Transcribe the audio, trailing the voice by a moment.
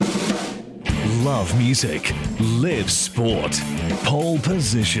Love music, live sport. Pole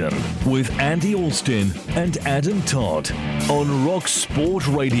Position with Andy Alston and Adam Todd on Rock Sport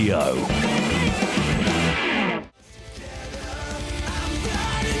Radio.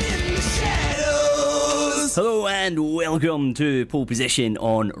 Hello and welcome to Pole Position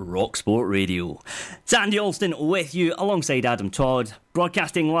on Rock Sport Radio. It's Andy Alston with you alongside Adam Todd,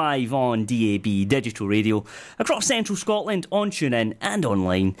 broadcasting live on DAB Digital Radio across central Scotland on TuneIn and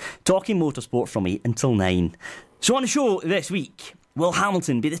online, talking motorsport from 8 until 9. So on the show this week, will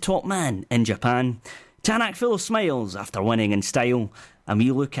Hamilton be the top man in Japan? Tanak full of smiles after winning in style, and we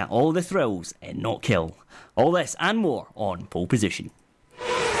look at all the thrills in Knockhill. All this and more on Pole Position.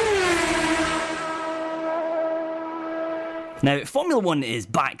 Now, Formula 1 is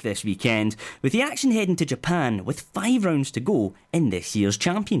back this weekend, with the action heading to Japan with 5 rounds to go in this year's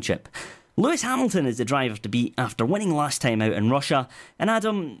championship. Lewis Hamilton is the driver to beat after winning last time out in Russia, and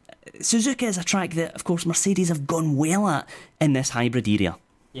Adam, Suzuka is a track that, of course, Mercedes have gone well at in this hybrid era.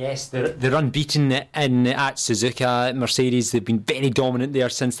 Yes, they're unbeaten at Suzuka. Mercedes, they've been very dominant there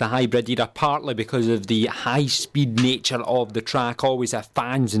since the hybrid era, partly because of the high-speed nature of the track, always a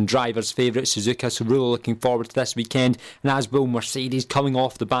fans' and drivers' favourite Suzuka, so really looking forward to this weekend, and as will Mercedes, coming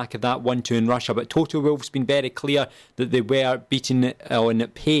off the back of that 1-2 in Russia. But Toto Wolff's been very clear that they were beaten on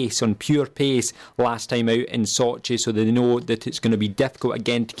pace, on pure pace, last time out in Sochi, so they know that it's going to be difficult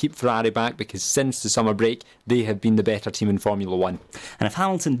again to keep Ferrari back, because since the summer break, they have been the better team in Formula 1. And if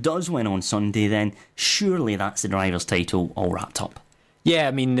Hamilton does win on Sunday, then surely that's the driver's title all wrapped up. Yeah,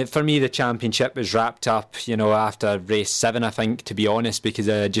 I mean, for me, the championship was wrapped up, after race 7, I think, to be honest, because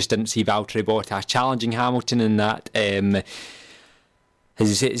I just didn't see Valtteri Bottas challenging Hamilton in that.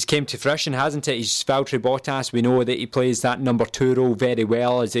 It's came to fruition, hasn't it? He's Valtteri Bottas. We know that he plays that number 2 role very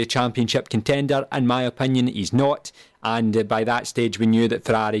well as a championship contender. In my opinion, he's not. And by that stage we knew that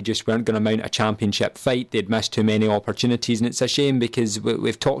Ferrari just weren't going to mount a championship fight. They'd missed too many opportunities, and it's a shame because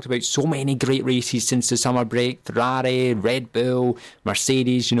we've talked about so many great races since the summer break. Ferrari, Red Bull,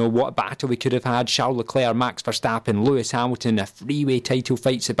 Mercedes, what a battle we could have had. Charles Leclerc, Max Verstappen, Lewis Hamilton, a freeway title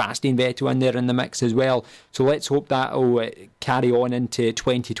fight, Sebastian Vettel in there in the mix as well. So let's hope that'll carry on into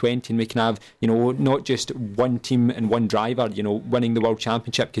 2020 and we can have not just one team and one driver winning the World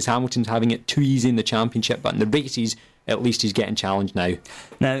Championship, because Hamilton's having it too easy in the championship, but in the races at least he's getting challenged now.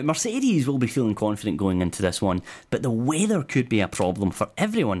 Now, Mercedes will be feeling confident going into this one, but the weather could be a problem for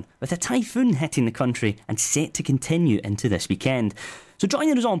everyone, with a typhoon hitting the country and set to continue into this weekend. So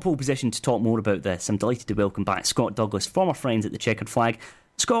joining us on Pole Position to talk more about this, I'm delighted to welcome back Scott Douglas, former friends at the Checkered Flag.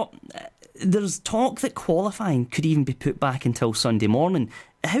 Scott, there's talk that qualifying could even be put back until Sunday morning.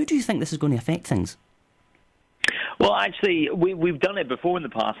 How do you think this is going to affect things? Well, actually, we've done it before in the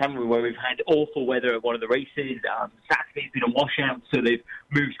past, haven't we, where we've had awful weather at one of the races. Saturday's been a washout, so they've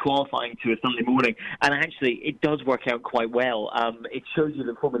moved qualifying to a Sunday morning. And actually, it does work out quite well. It shows you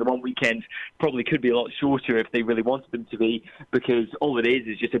that Formula 1 weekends probably could be a lot shorter if they really wanted them to be, because all it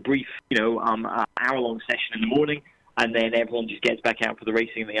is just a brief, hour-long session in the morning, and then everyone just gets back out for the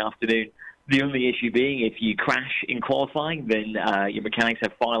racing in the afternoon. The only issue being, if you crash in qualifying, then your mechanics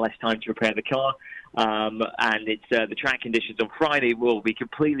have far less time to repair the car. And it's the track conditions on Friday will be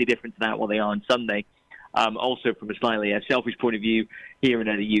completely different to that what they are on Sunday. Also, from a slightly selfish point of view, here in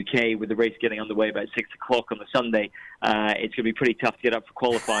the UK, with the race getting underway about 6 o'clock on the Sunday, it's going to be pretty tough to get up for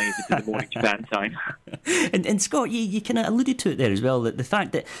qualifying if it's in the morning Japan time. And Scott, you kind of alluded to it there as well, that the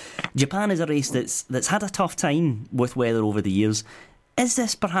fact that Japan is a race that's had a tough time with weather over the years. Is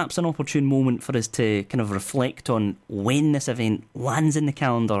this perhaps an opportune moment for us to kind of reflect on when this event lands in the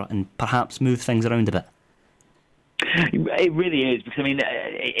calendar and perhaps move things around a bit? It really is, because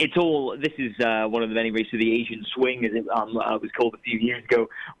this is one of the many races of the Asian swing, as it was called a few years ago,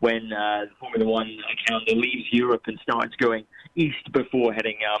 when the Formula 1 calendar leaves Europe and starts going east before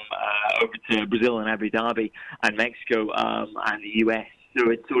heading over to Brazil and Abu Dhabi and Mexico and the US. So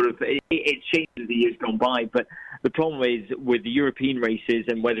it's it changed as the years gone by, but the problem is with the European races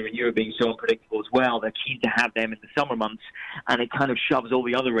and weather in Europe being so unpredictable as well, they're keen to have them in the summer months, and it kind of shoves all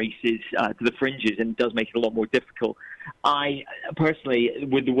the other races to the fringes and does make it a lot more difficult. I personally,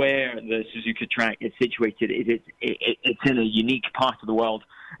 with where the Suzuka track is situated, it's in a unique part of the world.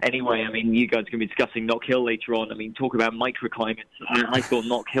 Anyway, you guys are going to be discussing Knockhill later on. Talk about microclimates. I thought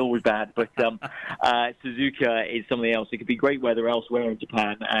Knockhill was bad, but Suzuka is something else. It could be great weather elsewhere in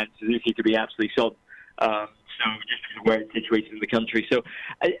Japan, and Suzuka could be absolutely sodden. So just because of where it's situated in the country. So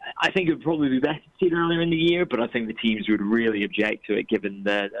I think it would probably be better to see it earlier in the year, but I think the teams would really object to it given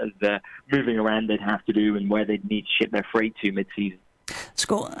the moving around they'd have to do and where they'd need to ship their freight to mid-season.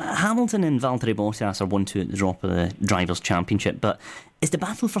 Scott, Hamilton and Valtteri Bottas are 1-2 at the drop of the Drivers' Championship, but it's the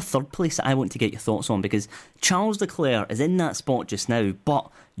battle for third place that I want to get your thoughts on, because Charles Leclerc is in that spot just now, but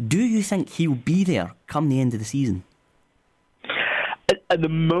do you think he'll be there come the end of the season? At the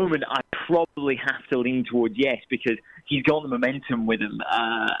moment, I probably have to lean towards yes, because he's got the momentum with him.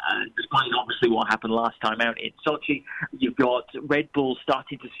 Despite obviously what happened last time out in Sochi, you've got Red Bull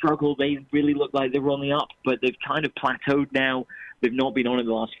starting to struggle. They really look like they're on the up, but they've kind of plateaued now. They've not been on in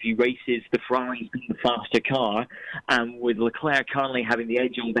the last few races. The Ferrari's been the faster car, and with Leclerc currently having the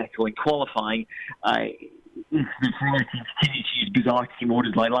edge on Vettel in qualifying, if the Ferrari team continues to use bizarre team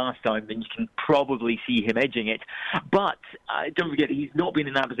orders like last time, then you can probably see him edging it. But don't forget, he's not been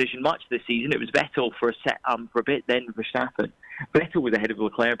in that position much this season. It was Vettel for a bit, then Verstappen. Vettel was ahead of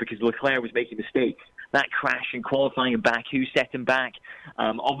Leclerc because Leclerc was making mistakes. That crash in qualifying in Baku set him back.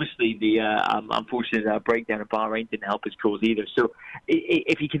 Obviously, the unfortunate breakdown in Bahrain didn't help his cause either. So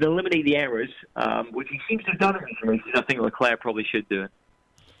if he can eliminate the errors, which he seems to have done in recent races, I think Leclerc probably should do it.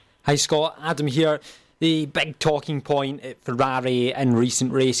 Hi Scott, Adam here. The big talking point at Ferrari in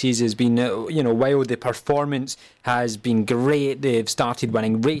recent races has been, while the performance has been great, they've started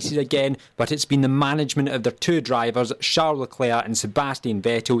winning races again, but it's been the management of their two drivers, Charles Leclerc and Sebastian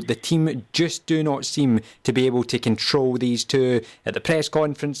Vettel. The team just do not seem to be able to control these two. At the press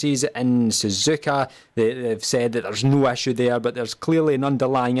conferences in Suzuka, they've said that there's no issue there, but there's clearly an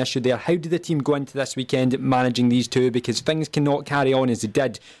underlying issue there. How did the team go into this weekend managing these two? Because things cannot carry on as they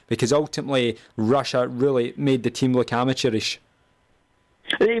did, because ultimately Russia really made the team look amateurish.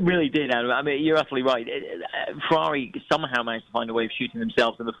 It really did, Adam. I mean, you're absolutely right. Ferrari somehow managed to find a way of shooting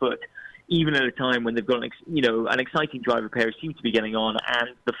themselves in the foot, even at a time when they've got an exciting driver pair who seems to be getting on and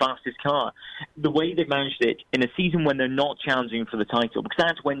the fastest car. The way they've managed it in a season when they're not challenging for the title, because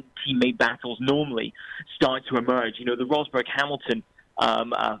that's when teammate battles normally start to emerge. The Rosberg-Hamilton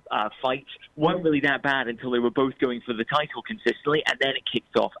fights weren't really that bad until they were both going for the title consistently, and then it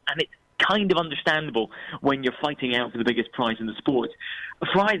kicked off. And it's kind of understandable when you're fighting out for the biggest prize in the sport.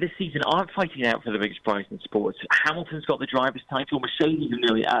 Ferrari this season aren't fighting out for the biggest prize in the sport. Hamilton's got the driver's title. Mercedes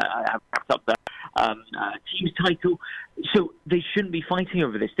nearly have wrapped up the team's title. So they shouldn't be fighting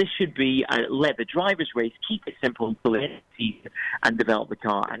over this. This should be let the drivers race, keep it simple until the end of the season and develop the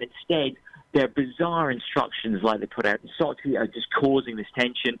car. And instead, their bizarre instructions like they put out in Sochi are just causing this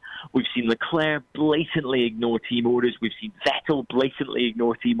tension. We've seen Leclerc blatantly ignore team orders. We've seen Vettel blatantly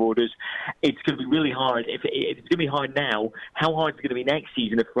ignore team orders. It's going to be really hard. If it's going to be hard now, how hard is it going to be next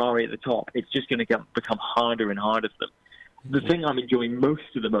season if Ferrari at the top? It's just going to become harder and harder for them. The thing I'm enjoying most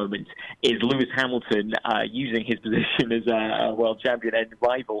at the moment is Lewis Hamilton using his position as a world champion and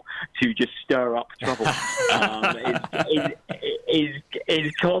rival to just stir up trouble.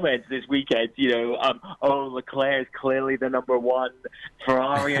 His comments this weekend, Leclerc is clearly the number one.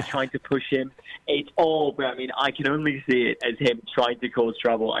 Ferrari are trying to push him. It's all, I can only see it as him trying to cause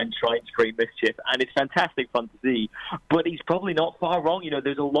trouble and trying to create mischief. And it's fantastic fun to see. But he's probably not far wrong.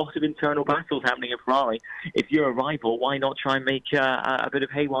 There's a lot of internal battles happening at Ferrari. If you're a rival, why not try and make a bit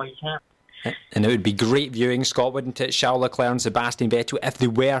of hay while you can? And it would be great viewing, Scott, wouldn't it? Charles Leclerc and Sebastian Vettel, if they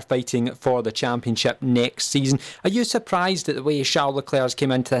were fighting for the championship next season. Are you surprised at the way Charles Leclerc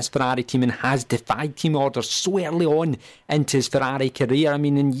came into this Ferrari team and has defied team orders so early on into his Ferrari career? I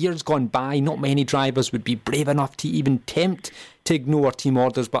mean, in years gone by, not many drivers would be brave enough to even tempt to ignore team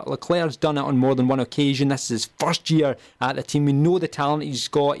orders, but Leclerc's done it on more than one occasion. This is his first year at the team. We know the talent he's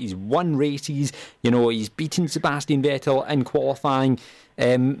got. He's won races. He's beaten Sebastian Vettel in qualifying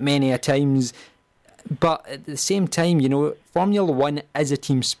many a times. But at the same time, Formula One is a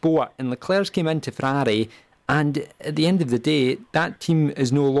team sport, and Leclerc's came into Ferrari, and at the end of the day, that team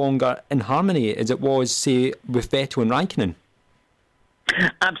is no longer in harmony as it was, say, with Vettel and Raikkonen.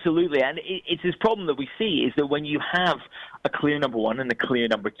 Absolutely, and it's this problem that we see is that when you have a clear number one and a clear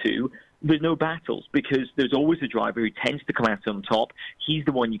number two, there's no battles because there's always a driver who tends to come out on top. He's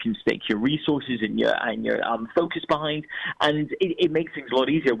the one you can stake your resources and your focus behind, and it makes things a lot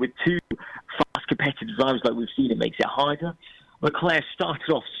easier. With two fast competitive drivers like we've seen, it makes it harder. Leclerc started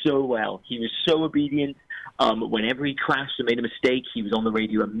off so well. He was so obedient. Whenever he crashed or made a mistake, he was on the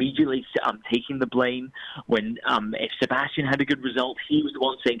radio immediately taking the blame. When if Sebastian had a good result, he was the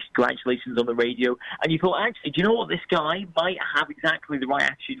one saying congratulations on the radio. And you thought, actually, do you know what? This guy might have exactly the right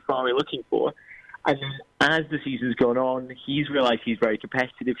attitude Ferrari are looking for. And then as the season's gone on, he's realised he's very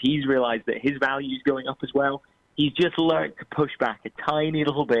competitive. He's realised that his value is going up as well. He's just learned to push back a tiny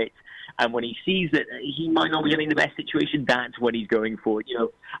little bit. And when he sees that he might not be getting the best situation, that's when he's going for it.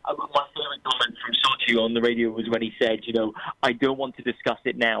 My favourite comment from Sochi on the radio was when he said, I don't want to discuss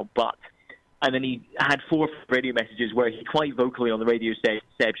it now, but And then he had 4 radio messages where he quite vocally on the radio said,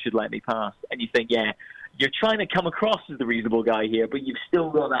 Seb should let me pass. And you think, yeah, you're trying to come across as the reasonable guy here, but you've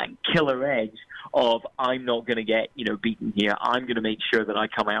still got that killer edge of, I'm not going to get beaten here. I'm going to make sure that I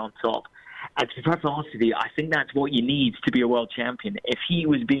come out on top. And to be perfectly honest with you, I think that's what you need to be a world champion. If he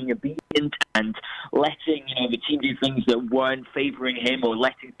was being obedient and letting the team do things that weren't favouring him, or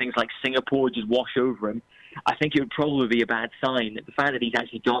letting things like Singapore just wash over him, I think it would probably be a bad sign. The fact that he's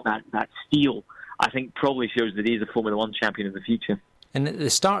actually got that steal, I think probably shows that he's a Formula One champion in the future. And at the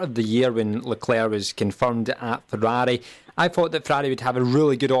start of the year, when Leclerc was confirmed at Ferrari, I thought that Ferrari would have a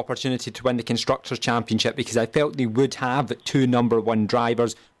really good opportunity to win the Constructors' Championship, because I felt they would have 2 number 1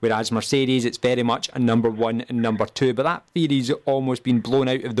 drivers, whereas Mercedes, it's very much a number 1 and number 2. But that theory's almost been blown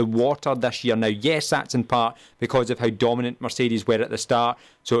out of the water this year. Now, yes, that's in part because of how dominant Mercedes were at the start.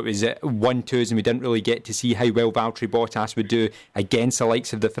 So it was 1-2s, and we didn't really get to see how well Valtteri Bottas would do against the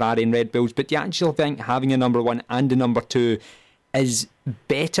likes of the Ferrari and Red Bulls. But do you actually think having a number 1 and a number 2 is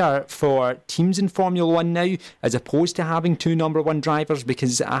better for teams in Formula 1 now, as opposed to having 2 number 1 drivers?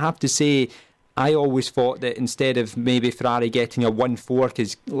 Because I have to say, I always thought that instead of maybe Ferrari getting a 1-4,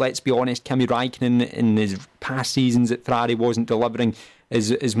 because let's be honest, Kimi Räikkönen in his past seasons at Ferrari wasn't delivering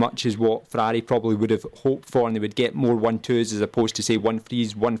as much as what Ferrari probably would have hoped for, and they would get more 1-2s as opposed to say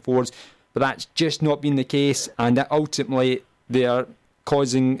 1-3s, 1-4s. But that's just not been the case, and ultimately they are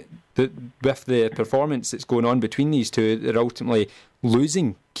causing, with the performance that's going on between these two, they're ultimately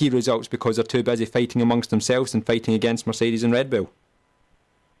losing key results because they're too busy fighting amongst themselves and fighting against Mercedes and Red Bull.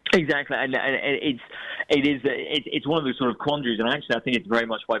 Exactly, and it's one of those sort of quandaries, and actually I think it's very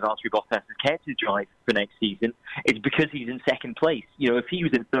much why Valtteri Bottas has kept his drive for next season. It's because he's in second place. If he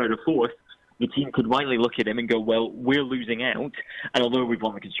was in third or fourth, the team could rightly look at him and go, well, we're losing out, and although we've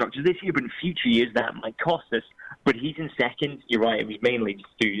won the Constructors this year, but in future years that might cost us. But he's in second. You're right. I mean, mainly just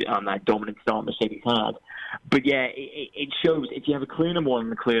due to that dominant start Mercedes had. But yeah, it shows if you have a clear number 1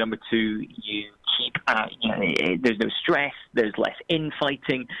 and a clear number 2, you keep. There's no stress. There's less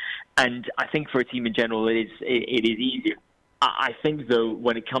infighting, and I think for a team in general, it is easier. I think, though,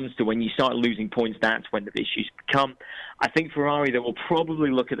 when it comes to when you start losing points, that's when the issues come. I think Ferrari, they will probably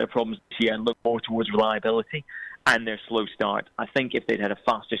look at their problems this year and look more towards reliability and their slow start. I think if they'd had a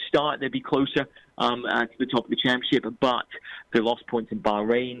faster start, they'd be closer to the top of the championship. But they lost points in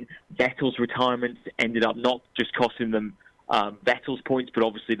Bahrain. Vettel's retirement ended up not just costing them Vettel's points, but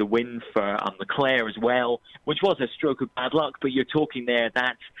obviously the win for Leclerc as well, which was a stroke of bad luck. But you're talking there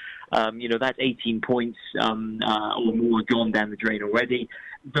that that's 18 points or more gone down the drain already.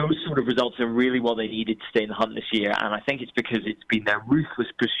 Those sort of results are really what they needed to stay in the hunt this year, and I think it's because it's been their ruthless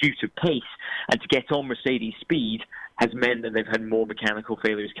pursuit of pace and to get on Mercedes' speed has meant that they've had more mechanical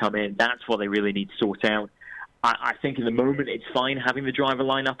failures come in. That's what they really need to sort out. I think in the moment it's fine having the driver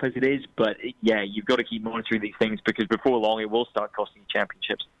line up as it is, but yeah, you've got to keep monitoring these things because before long it will start costing you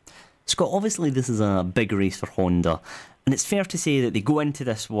championships. Scott, obviously this is a big race for Honda, and it's fair to say that they go into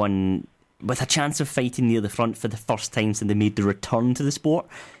this one with a chance of fighting near the front for the first time since they made the return to the sport.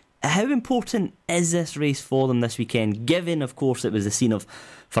 How important is this race for them this weekend, given, of course, it was the scene of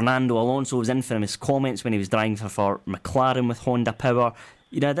Fernando Alonso's infamous comments when he was driving for McLaren with Honda Power?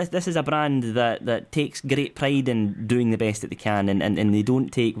 This is a brand that takes great pride in doing the best that they can, and they don't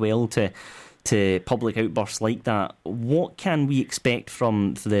take well to public outbursts like that. What can we expect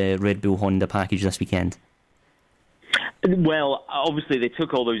from the Red Bull Honda package this weekend? Well, obviously they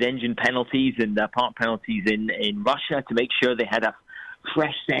took all those engine penalties and part penalties in Russia to make sure they had a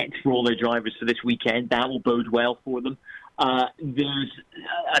fresh set for all their drivers for this weekend. That will bode well for them. There's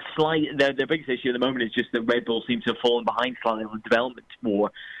a slight. Their biggest issue at the moment is just that Red Bull seems to have fallen behind slightly on development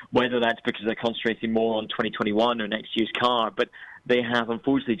more, whether that's because they're concentrating more on 2021 or next year's car, but they have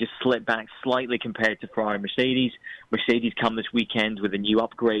unfortunately just slipped back slightly compared to Ferrari and Mercedes. Mercedes come this weekend with a new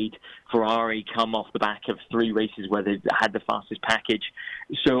upgrade. Ferrari come off the back of 3 races where they had the fastest package.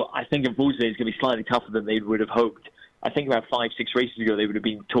 So I think unfortunately it's going to be slightly tougher than they would have hoped. I think about 5-6 races ago they would have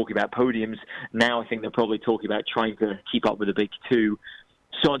been talking about podiums. Now I think they're probably talking about trying to keep up with the big 2.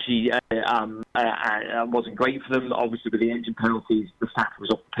 Sochi wasn't great for them. Obviously with the engine penalties, the Verstappen was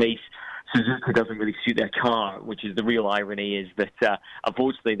off the pace. Suzuka doesn't really suit their car, which is the real irony, is that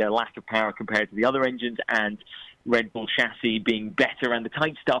unfortunately their lack of power compared to the other engines and Red Bull chassis being better and the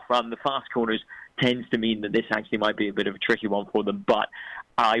tight stuff rather than the fast corners tends to mean that this actually might be a bit of a tricky one for them. But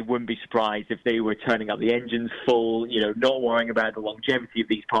I wouldn't be surprised if they were turning up the engines full, not worrying about the longevity of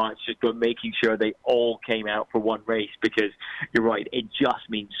these parts, just making sure they all came out for one race, because you're right, it just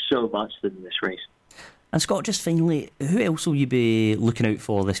means so much in this race. And Scott, just finally, who else will you be looking out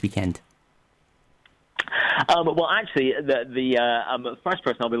for this weekend? Well, actually, the first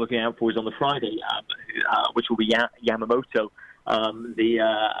person I'll be looking out for is on the Friday, which will be Yamamoto, the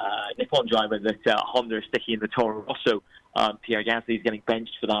Nippon driver that Honda is sticking in the Toro Rosso. Pierre Gasly is getting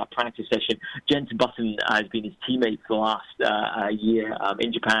benched for that practice session. Jenson Button has been his teammate for the last year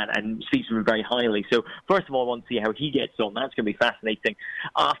in Japan and speaks of him very highly. So, first of all, I want to see how he gets on. That's going to be fascinating.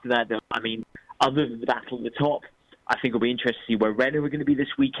 After that, though, other than the battle at the top, I think it'll be interesting to see where Renault are going to be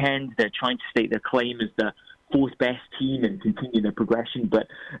this weekend. They're trying to state their claim as the fourth best team and continue their progression, but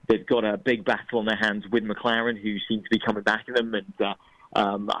they've got a big battle on their hands with McLaren, who seem to be coming back at them and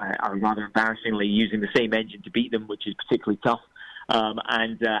are rather embarrassingly using the same engine to beat them, which is particularly tough.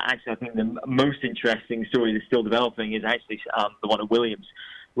 Actually, I think the most interesting story that's still developing is actually the one at Williams.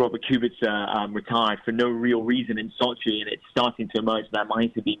 Robert Kubica retired for no real reason in Sochi, and it's starting to emerge that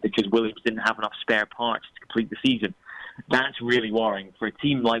might have been because Williams didn't have enough spare parts to complete the season. That's really worrying for a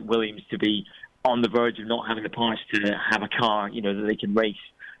team like Williams to be on the verge of not having the parts to have a car, that they can race.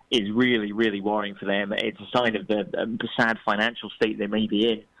 Is really, really worrying for them. It's a sign of the sad financial state they may be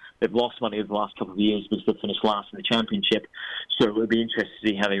in. They've lost money over the last couple of years because they finished last in the championship. So it'll be interesting to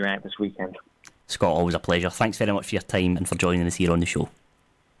see how they react this weekend. Scott, always a pleasure. Thanks very much for your time and for joining us here on the show.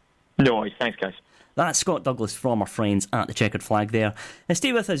 No worries. Thanks, guys. That's Scott Douglas from our friends at the Checkered Flag there. And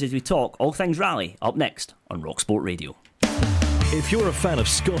stay with us as we talk all things rally up next on Rock Sport Radio. If you're a fan of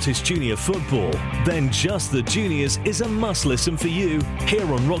Scottish junior football, then Just the Juniors is a must listen for you here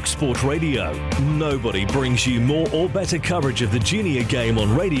on Rock Sport Radio. Nobody brings you more or better coverage of the junior game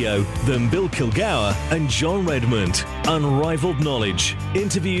on radio than Bill Kilgour and John Redmond. Unrivaled knowledge,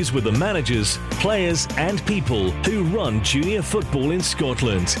 interviews with the managers, players and people who run junior football in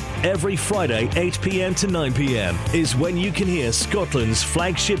Scotland. Every Friday 8 p.m. to 9 p.m. is when you can hear Scotland's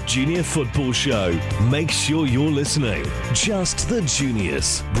flagship junior football show. Make sure you're listening. Just the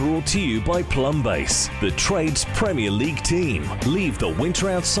Juniors, brought to you by Plumbase, the trade's Premier League team. Leave the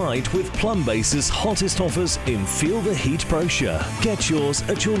winter outside with Plumbase's hottest offers in Feel the Heat brochure. Get yours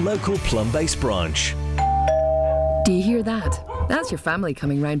at your local Plumbase branch. Do you hear that? That's your family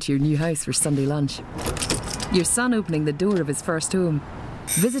coming round to your new house for Sunday lunch. Your son opening the door of his first home.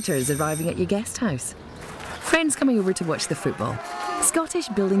 Visitors arriving at your guest house. Friends coming over to watch the football. Scottish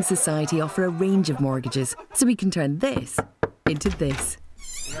Building Society offer a range of mortgages, so we can turn this into this.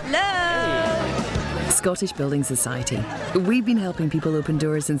 Hello! Scottish Building Society. We've been helping people open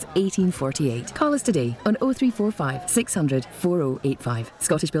doors since 1848. Call us today on 0345 600 4085.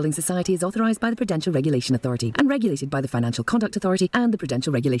 Scottish Building Society is authorised by the Prudential Regulation Authority and regulated by the Financial Conduct Authority and the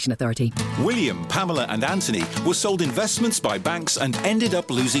Prudential Regulation Authority. William, Pamela and Anthony were sold investments by banks and ended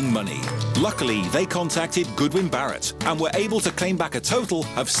up losing money. Luckily, they contacted Goodwin Barrett and were able to claim back a total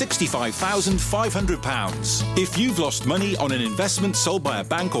of £65,500. If you've lost money on an investment sold by a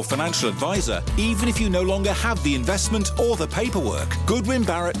bank or financial advisor, even if you no longer have the investment or the paperwork, Goodwin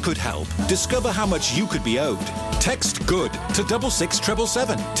Barrett could help. Discover how much you could be owed. Text GOOD to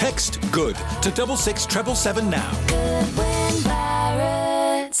 66777. Text GOOD to 66777 now. Goodwin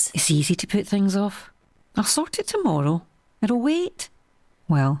Barrett. It's easy to put things off. I'll sort it tomorrow. It'll wait.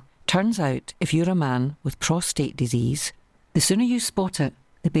 Well, turns out if you're a man with prostate disease, the sooner you spot it,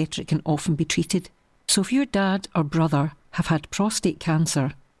 the better it can often be treated. So if your dad or brother have had prostate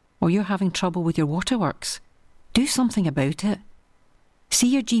cancer, or you're having trouble with your waterworks, do something about it. See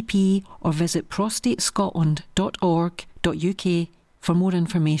your GP or visit prostatescotland.org.uk for more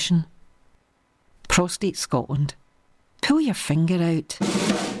information. Prostate Scotland. Pull your finger out.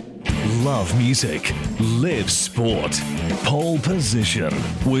 Love music, live sport. Pole Position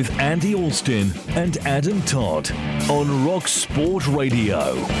with Andy Alston and Adam Todd on Rock Sport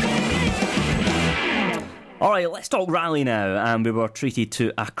Radio. Alright, let's talk rally now. And we were treated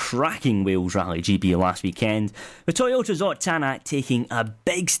to a cracking Wales Rally GB last weekend, with Toyota's Ott Tanak taking a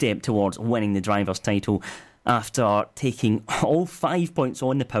big step towards winning the driver's title after taking all 5 points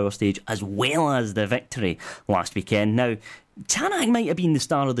on the power stage as well as the victory last weekend. Now, Tanak might have been the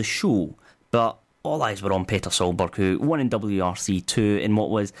star of the show, but all eyes were on Peter Solberg, who won in WRC2 in what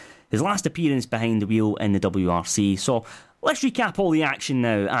was his last appearance behind the wheel in the WRC. So let's recap all the action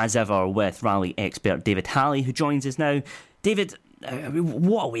now, as ever, with rally expert David Halley, who joins us now. David,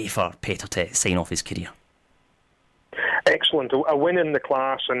 what a way for Peter to sign off his career. Excellent, a win in the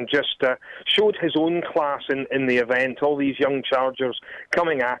class, and just showed his own class in the event. All these young chargers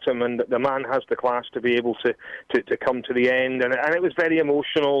coming at him, and the man has the class to be able to come to the end. And it was very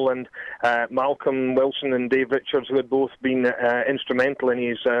emotional, and Malcolm Wilson and Dave Richards, who had both been instrumental in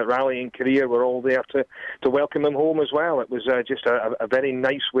his rallying career, were all there to welcome him home as well. It was just a very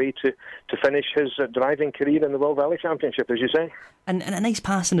nice way to finish his driving career in the World Rally Championship, as you say. And a nice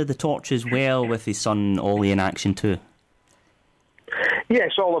passing of the torch as well, with his son Ollie in action too.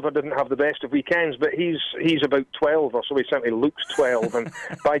 Yes, Oliver didn't have the best of weekends, but he's about 12, or so he certainly looks 12, and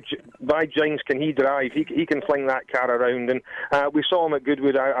by James, can he drive? He can fling that car around, and we saw him at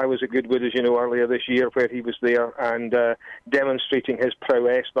Goodwood. I was at Goodwood, as you know, earlier this year, where he was there and demonstrating his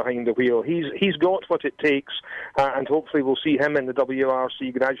prowess behind the wheel. He's got what it takes, and hopefully we'll see him in the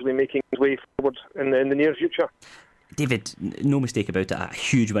WRC gradually making his way forward in the near future. David, no mistake about it, a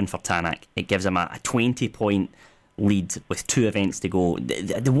huge win for Tanak. It gives him a 20-point lead with 2 events to go.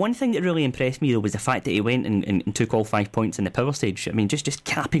 The one thing that really impressed me, though, was the fact that he went and took all 5 points in the power stage. I mean, just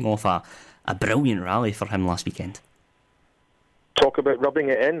capping off a brilliant rally for him last weekend. Talk about rubbing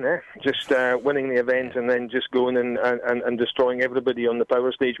it in, just winning the event and then just going and destroying everybody on the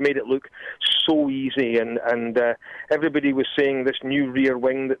power stage. Made it look so easy, and everybody was saying this new rear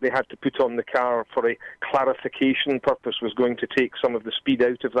wing that they had to put on the car for a clarification purpose was going to take some of the speed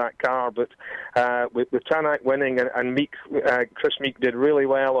out of that car. But with Tanak winning and Meek, Chris Meek did really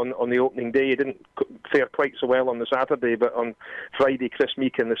well on the opening day. He didn't fare quite so well on the Saturday, but on Friday, Chris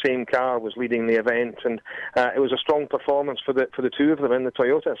Meek in the same car was leading the event, and it was a strong performance for the two of them in the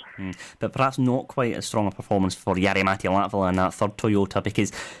Toyotas. But perhaps not quite as strong a performance for Jari-Matti Latvala in that third Toyota,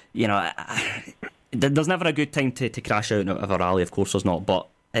 because, you know, there's never a good time to crash out of a rally, of course there's not, but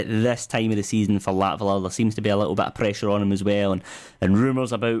at this time of the season for Latvala, there seems to be a little bit of pressure on him as well, and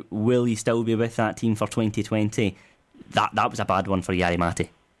rumours about will he still be with that team for 2020. That was a bad one for Jari-Matti.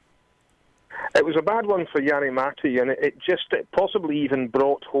 It was a bad one for Jari-Matti, and it possibly even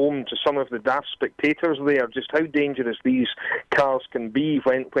brought home to some of the daft spectators there just how dangerous these cars can be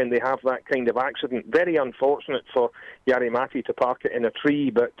when they have that kind of accident. Very unfortunate for Jari-Matti to park it in a tree,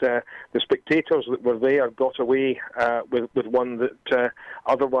 but the spectators that were there got away with one that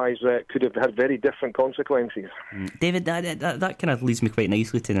otherwise could have had very different consequences. David, that kind of leads me quite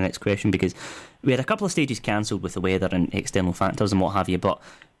nicely to the next question, because we had a couple of stages cancelled with the weather and external factors and what have you, but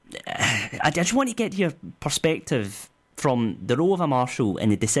I just want to get your perspective from the role of a marshal in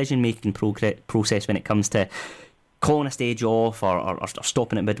the decision-making process when it comes to calling a stage off or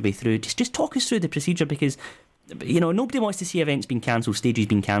stopping it midway through. Just talk us through the procedure, because, you know, nobody wants to see events being cancelled, stages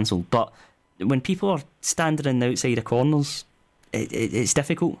being cancelled, but when people are standing in the outside of corners, it's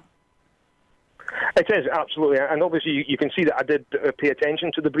difficult. It is, absolutely, and obviously you can see that I did pay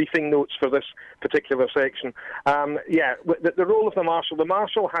attention to the briefing notes for this particular section. The role of the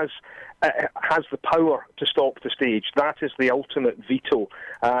marshal has the power to stop the stage. That is the ultimate veto.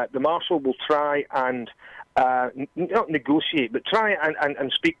 The marshal will try and not negotiate, but try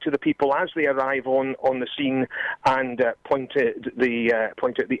and speak to the people as they arrive on the scene and point at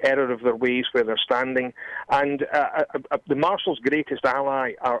the error of their ways where they're standing. And the marshal's greatest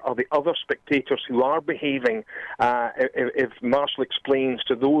ally are the other spectators who are behaving. If marshal explains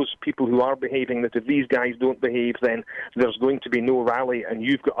to those people who are behaving that if these guys don't behave, then there's going to be no rally, and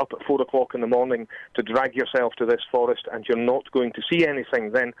you've got up at 4 o'clock in the morning to drag yourself to this forest, and you're not going to see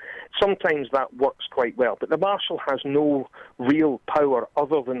anything, then sometimes that works quite well. But the marshal has no real power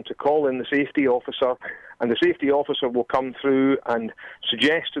other than to call in the safety officer, and the safety officer will come through and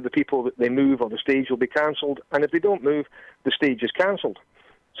suggest to the people that they move or the stage will be cancelled, and if they don't move, the stage is cancelled.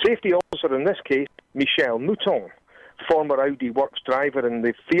 Safety officer in this case, Michelle Mouton, former Audi Works driver in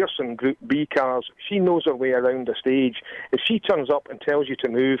the fearsome Group B cars, she knows her way around a stage. If she turns up and tells you to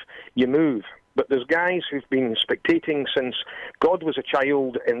move, you move. But there's guys who've been spectating since God was a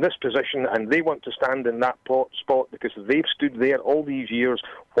child in this position, and they want to stand in that spot because they've stood there all these years.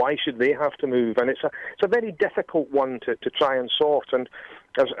 Why should they have to move? And it's a very difficult one to try and sort. And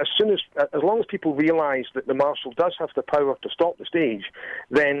as long as people realise that the marshal does have the power to stop the stage,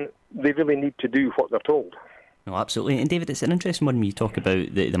 then they really need to do what they're told. No, absolutely. And David, it's an interesting one when you talk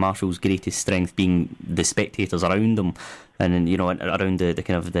about the marshal's greatest strength being the spectators around them, and, you know, around the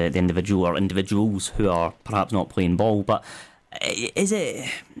kind of the individual or individuals who are perhaps not playing ball. But is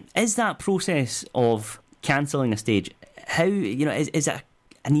that process of cancelling a stage, how, you know, is it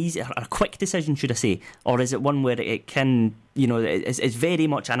an easy, a quick decision, should I say, or is it one where it can, you know, it's very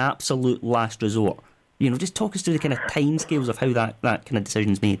much an absolute last resort? You know, just talk us through the kind of timescales of how that kind of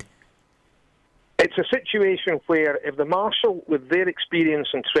decision's made. It's a situation where if the marshal, with their experience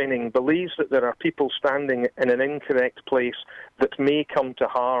and training, believes that there are people standing in an incorrect place that may come to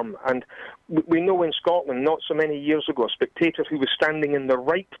harm, and we know in Scotland, not so many years ago, a spectator who was standing in the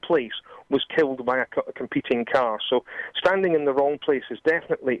right place was killed by a competing car. So standing in the wrong place is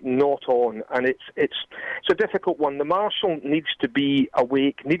definitely not on, and it's a difficult one. The marshal needs to be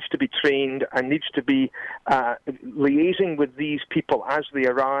awake, needs to be trained, and needs to be liaising with these people as they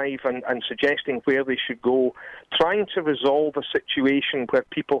arrive and suggesting where they should go, trying to resolve a situation where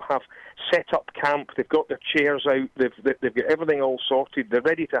people have set up camp, they've got their chairs out, they've got everything all sorted, they're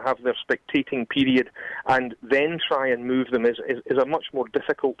ready to have their spectating period, and then try and move them is a much more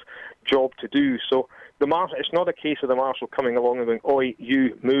difficult job to do. So it's not a case of the marshal coming along and going, "Oi,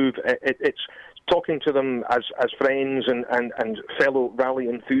 you move." It's talking to them as friends and fellow rally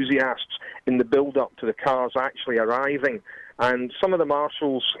enthusiasts in the build-up to the cars actually arriving. And some of the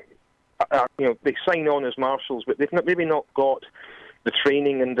marshals, they sign on as marshals, but they've maybe not got the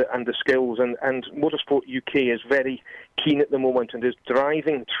training and the skills, and Motorsport UK is very keen at the moment and is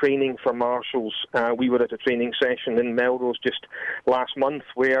driving training for marshals. We were at a training session in Melrose just last month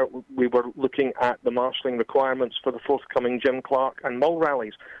where we were looking at the marshalling requirements for the forthcoming Jim Clark and Mull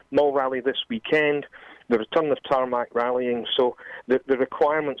rallies. Mull rally this weekend, the return of tarmac rallying, so the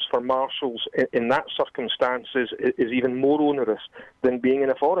requirements for marshals in that circumstances is even more onerous than being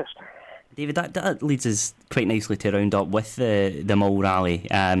in a forest. David, that leads us quite nicely to round up with the Mull Rally.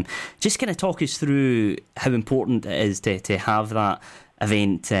 Just kind of talk us through how important it is to have that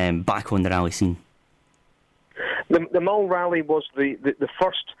event back on the rally scene. The Mull Rally was the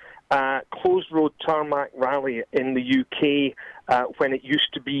first closed road tarmac rally in the UK when it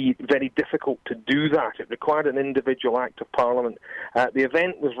used to be very difficult to do that. It required an individual act of Parliament. The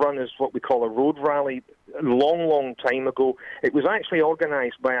event was run as what we call a road rally a long time ago. It was actually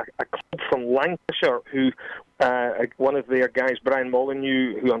organised by a club from Lancashire who, one of their guys, Brian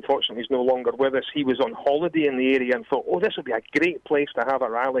Molyneux, who unfortunately is no longer with us, he was on holiday in the area and thought, this would be a great place to have a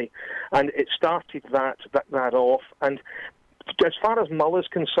rally. And it started that off. And as far as Mull is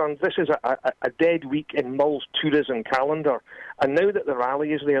concerned, this is a dead week in Mull's tourism calendar. And now that the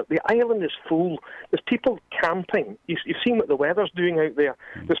rally is there, the island is full. There's people camping. You've seen what the weather's doing out there.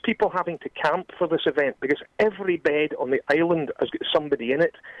 There's people having to camp for this event because every bed on the island has got somebody in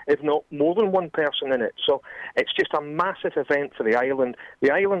it, if not more than one person in it. So it's just a massive event for the island.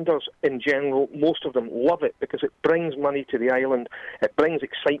 The islanders in general, most of them love it because it brings money to the island. It brings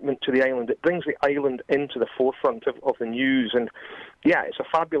excitement to the island. It brings the island into the forefront of the news. And yeah, it's a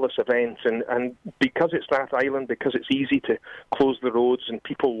fabulous event, and because it's that island, because it's easy to close the roads and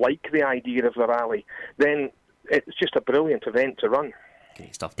people like the idea of the rally, then it's just a brilliant event to run.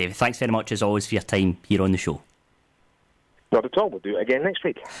 Great stuff, David. Thanks very much as always for your time here on the show. Not at all. We'll do it again next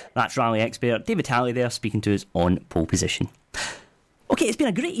week. That's rally expert David Halley there speaking to us on pole position. Okay, it's been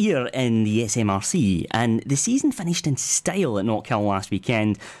a great year in the SMRC, and the season finished in style at Knockhill last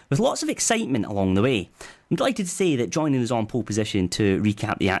weekend with lots of excitement along the way. I'm delighted to say that joining us on pole position to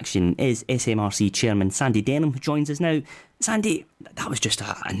recap the action is SMRC Chairman Sandy Denham, who joins us now. Sandy, that was just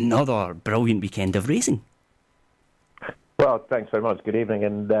another brilliant weekend of racing. Well, thanks very much. Good evening,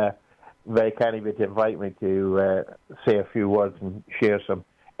 and very kind of you to invite me to say a few words and share some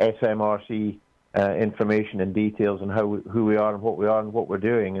SMRC information and details on who we are and what we're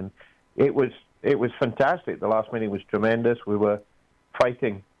doing. And it was fantastic. The last meeting was tremendous. We were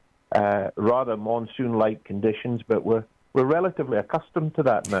fighting rather monsoon-like conditions, but we're relatively accustomed to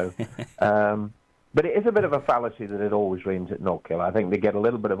that now. But it is a bit of a fallacy that it always rains at Knockhill. I think they get a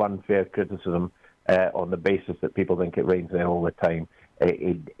little bit of unfair criticism on the basis that people think it rains there all the time.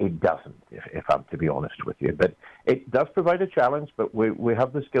 It doesn't, if I'm to be honest with you. But it does provide a challenge, but we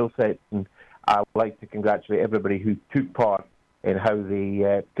have the skill set, and I would like to congratulate everybody who took part in how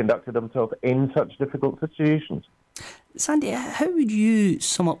they conducted themselves in such difficult situations. Sandy, how would you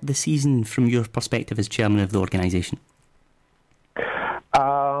sum up the season from your perspective as chairman of the organisation?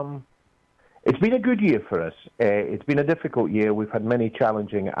 It's been a good year for us. It's been a difficult year. We've had many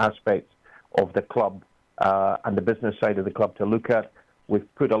challenging aspects of the club and the business side of the club to look at. We've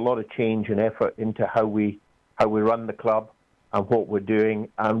put a lot of change and effort into how we run the club and what we're doing,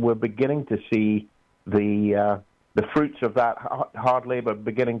 and we're beginning to see the fruits of that hard labour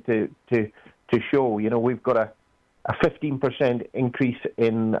beginning to show. You know, we've got a 15% increase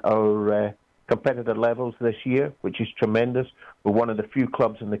in our competitor levels this year, which is tremendous. We're one of the few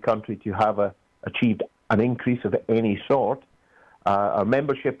clubs in the country to have achieved an increase of any sort. Our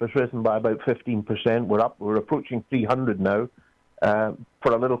membership has risen by about 15%. We're approaching 300 now.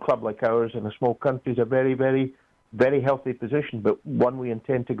 For a little club like ours in a small country, is a very, very, very healthy position, but one we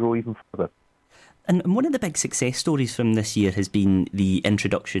intend to grow even further. And one of the big success stories from this year has been the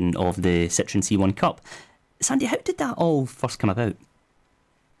introduction of the Citroen C1 Cup. Sandy, how did that all first come about?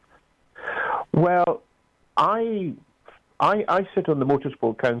 Well, I sit on the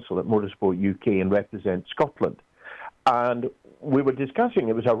Motorsport Council at Motorsport UK and represent Scotland. And we were discussing,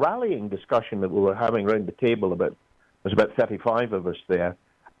 it was a rallying discussion that we were having around the table, there was about 35 of us there.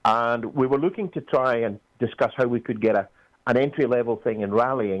 And we were looking to try and discuss how we could get an entry-level thing in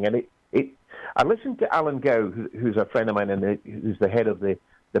rallying. And I listened to Alan Gow, who's a friend of mine and who's the head of the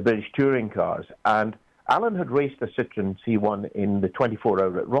British Touring Cars. And Alan had raced a Citroen C1 in the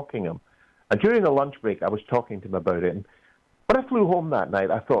 24-hour at Rockingham. And during the lunch break, I was talking to him about it. And when I flew home that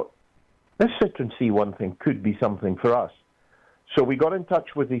night, I thought, this Citroen C1 thing could be something for us. So we got in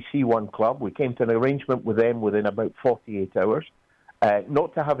touch with the C1 Club. We came to an arrangement with them within about 48 hours,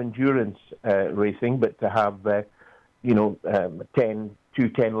 not to have endurance racing, but to have,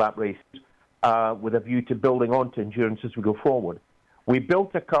 10-lap races with a view to building onto endurance as we go forward. We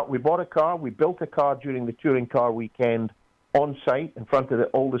bought a car. We built a car during the touring car weekend on site in front of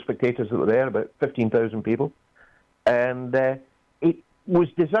all the spectators that were there, about 15,000 people. And it was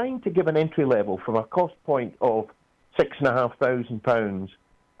designed to give an entry level from a cost point of £6,500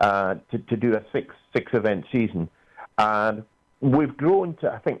 to do a six event season. And we've grown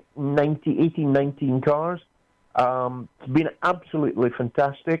to, I think, 19 cars. It's been absolutely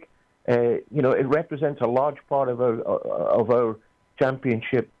fantastic. It represents a large part of our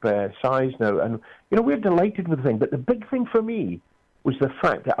championship size now, and we're delighted with the thing. But the big thing for me was the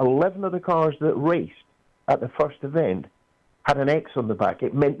fact that 11 of the cars that raced at the first event had an X on the back.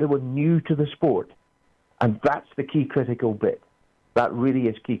 It meant they were new to the sport, and that's the key critical bit. That really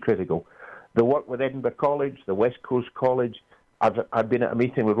is key critical. The work with Edinburgh College, the West Coast College. I've been at a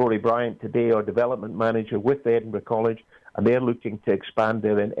meeting with Rory Bryant today, our development manager with the Edinburgh College, and they're looking to expand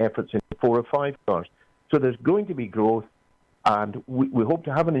their efforts into 4 or 5 cars. So there's going to be growth, and we hope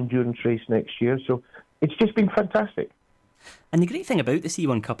to have an endurance race next year. So it's just been fantastic. And the great thing about the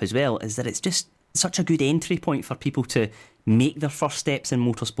C1 Cup as well is that it's just such a good entry point for people to make their first steps in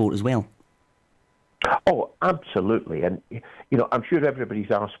motorsport as well. Oh, absolutely. And, I'm sure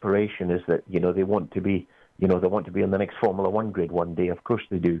everybody's aspiration is that, they want to be, they want to be in the next Formula One grid one day. Of course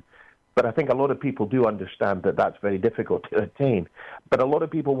they do. But I think a lot of people do understand that that's very difficult to attain. But a lot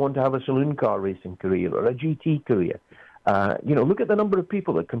of people want to have a saloon car racing career or a GT career. Look at the number of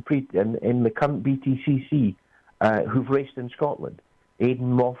people that compete in the current BTCC who've raced in Scotland.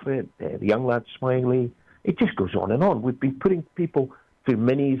 Aidan Moffat, the young lad Smiley. It just goes on and on. We've been putting people through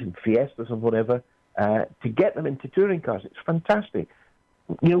Minis and Fiestas and whatever to get them into touring cars. It's fantastic.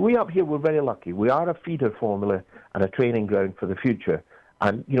 We up here, we're very lucky. We are a feeder formula and a training ground for the future.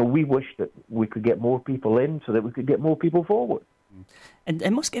 And, we wish that we could get more people in so that we could get more people forward. And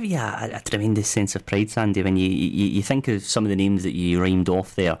it must give you a tremendous sense of pride, Sandy, when you think of some of the names that you rhymed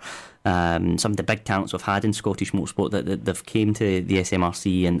off there, some of the big talents we've had in Scottish motorsport that they've came to the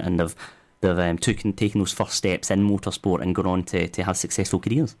SMRC and they've taken those first steps in motorsport and gone on to have successful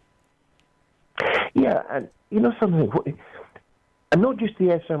careers. Yeah, and something, and not just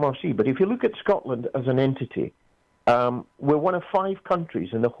the SMRC, but if you look at Scotland as an entity, we're one of 5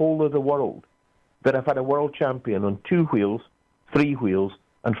 countries in the whole of the world that have had a world champion on 2 wheels, 3 wheels,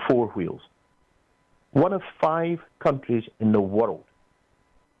 and 4 wheels. One of 5 countries in the world.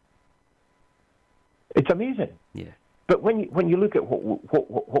 It's amazing. Yeah. But when you look at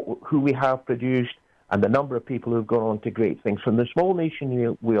who we have produced and the number of people who've gone on to great things, from the small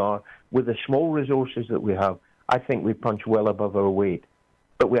nation we are, with the small resources that we have, I think we punch well above our weight.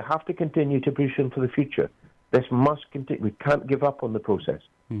 But we have to continue to push into the future. This must continue. We can't give up on the process.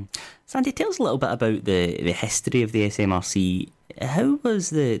 Sandy, tell us a little bit about the history of the SMRC. How was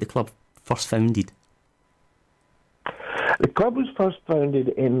the club first founded? The club was first founded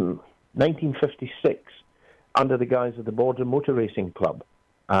in 1956 under the guise of the Border Motor Racing Club.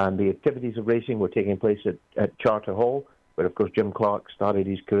 And the activities of racing were taking place at Charter Hall, where, of course, Jim Clark started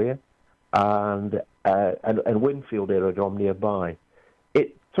his career, and Winfield Aerodrome nearby.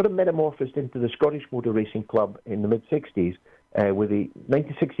 It sort of metamorphosed into the Scottish Motor Racing Club in the mid-60s, with the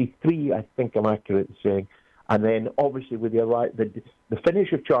 1963, I think I'm accurate in saying, and then obviously with the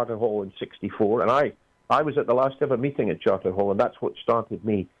finish of Charter Hall in 64, and I was at the last ever meeting at Charter Hall, and that's what started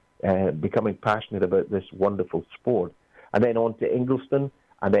me becoming passionate about this wonderful sport. And then on to Ingliston,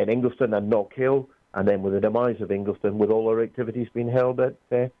 and then Ingliston and Knockhill, and then with the demise of Ingliston, with all our activities being held at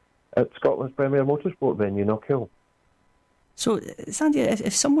Scotland's premier motorsport venue, Knockhill. So, Sandy,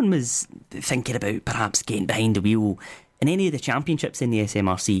 if someone was thinking about perhaps getting behind the wheel in any of the championships in the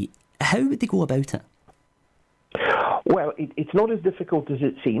SMRC, how would they go about it? Well, it's not as difficult as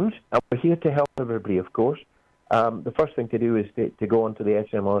it seems, and we're here to help everybody, of course. The first thing to do is to go onto the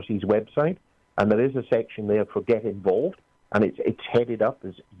SMRC's website, and there is a section there for Get Involved, and it's headed up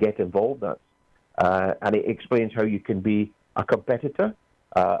as Get Involved. And it explains how you can be a competitor,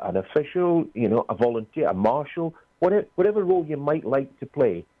 an official, a volunteer, a marshal, whatever role you might like to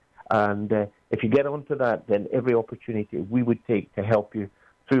play. And if you get onto that, then every opportunity we would take to help you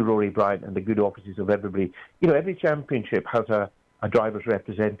through Rory Bryant and the good offices of everybody. Every championship has a driver's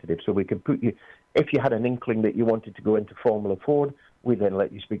representative, so we can put you, if you had an inkling that you wanted to go into Formula Ford, we then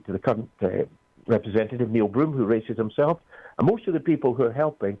let you speak to the current representative, Neil Broom, who races himself. And most of the people who are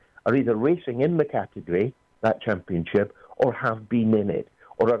helping are either racing in the category, that championship, or have been in it,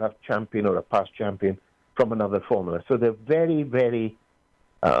 or are a champion or a past champion from another formula. So they're very, very,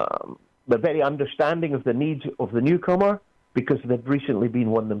 understanding of the needs of the newcomer, because they've recently been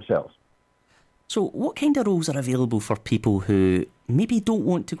one themselves. So what kind of roles are available for people who maybe don't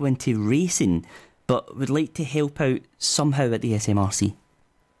want to go into racing but would like to help out somehow at the SMRC?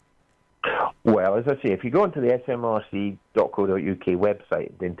 Well, as I say, if you go into the smrc.co.uk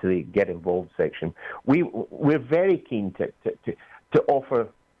website, into the Get Involved section, we're very keen to offer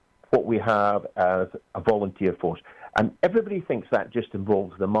what we have as a volunteer force. And everybody thinks that just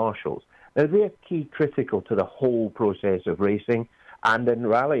involves the marshals. Now, they're key critical to the whole process of racing and in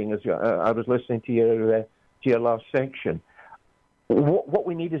rallying. As I was listening to your last section, what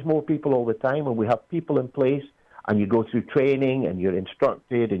we need is more people all the time, and we have people in place, and you go through training, and you're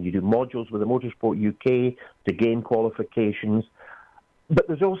instructed, and you do modules with the Motorsport UK to gain qualifications. But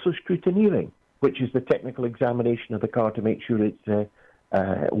there's also scrutineering, which is the technical examination of the car to make sure it's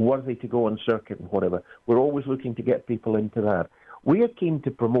worthy to go on circuit and whatever. We're always looking to get people into that. We are keen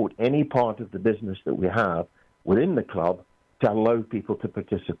to promote any part of the business that we have within the club to allow people to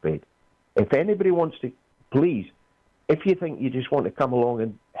participate. If anybody wants to, please, if you think you just want to come along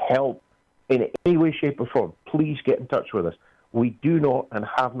and help in any way, shape or form, please get in touch with us. We do not and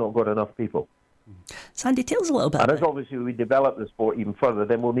have not got enough people. Sandy, tell us a little bit. And as obviously we develop the sport even further,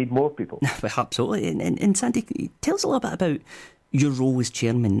 then we'll need more people. Absolutely. And Sandy, tell us a little bit about your role as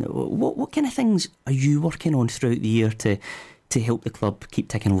chairman. What kind of things are you working on throughout the year to help the club keep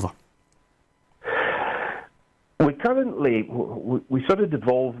ticking over? We currently, we sort of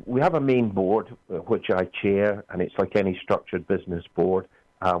devolve, we have a main board, which I chair, and it's like any structured business board.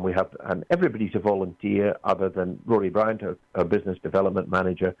 And everybody's a volunteer other than Rory Bryant, our business development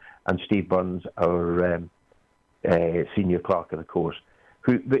manager, and Steve Burns, our senior clerk of the course,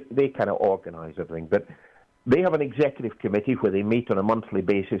 who they kind of organise everything. But they have an executive committee where they meet on a monthly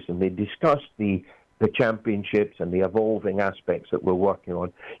basis and they discuss the championships and the evolving aspects that we're working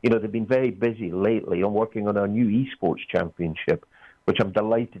on. They've been very busy lately on working on our new esports championship, which I'm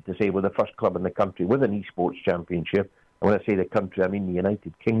delighted to say we're the first club in the country with an esports championship. And when I say the country, I mean the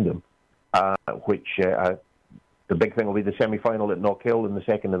United Kingdom, which the big thing will be the semi-final at Knockhill on the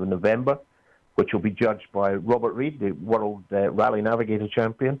 2nd of November, which will be judged by Robert Reid, the World Rally Navigator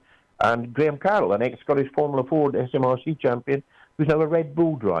champion, and Graham Carroll, an ex-Scottish Formula Ford SMRC champion, who's now a Red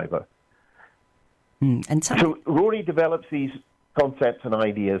Bull driver. So Rory develops these concepts and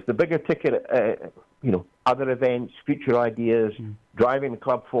ideas. The bigger ticket, other events, future ideas, driving the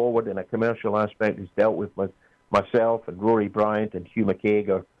club forward in a commercial aspect is dealt with myself and Rory Bryant and Hugh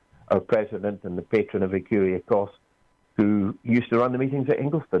McCaig, our president and the patron of Ecuria Cos, who used to run the meetings at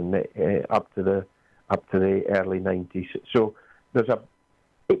Ingliston up to the early 90s. So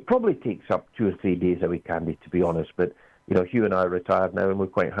it probably takes up 2 or 3 days a week, Andy, to be honest. But Hugh and I are retired now, and we're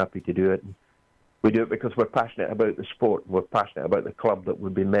quite happy to do it. And we do it because we're passionate about the sport. We're passionate about the club that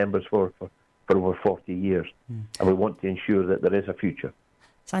we've been members for over 40 years, and we want to ensure that there is a future.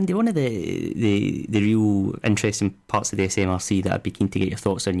 Sandy, one of the real interesting parts of the SMRC that I'd be keen to get your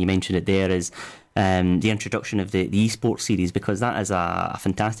thoughts on, you mentioned it there, is the introduction of the esports series, because that is a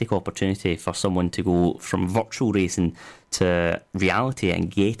fantastic opportunity for someone to go from virtual racing to reality and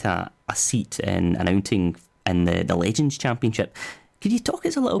get a seat in an outing in the Legends Championship. Could you talk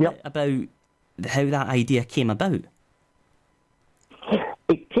us a little bit about how that idea came about?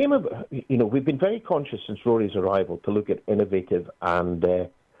 It came about, we've been very conscious since Rory's arrival to look at innovative and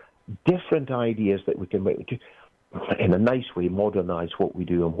different ideas that we can make, in a nice way, modernise what we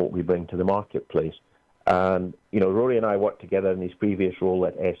do and what we bring to the marketplace. And, Rory and I worked together in his previous role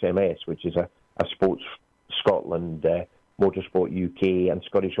at SMS, which is a Sports Scotland, Motorsport UK and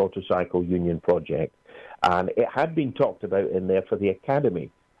Scottish Autocycle Union project. And it had been talked about in there for the Academy.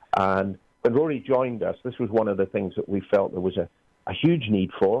 And when Rory joined us, this was one of the things that we felt there was a huge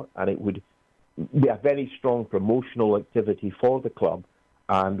need for, and it would be a very strong promotional activity for the club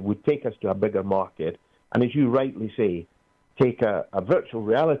and would take us to a bigger market and as you rightly say, take a virtual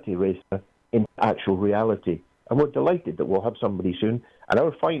reality racer into actual reality. And we're delighted that we'll have somebody soon. And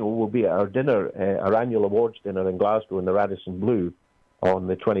our final will be at our dinner, our annual awards dinner in Glasgow in the Radisson Blu on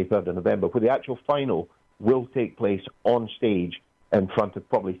the 23rd of November, where the actual final will take place on stage in front of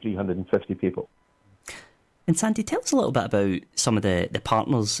probably 350 people. And Sandy, tell us a little bit about some of the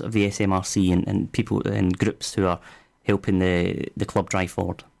partners of the SMRC and people and groups who are helping the club drive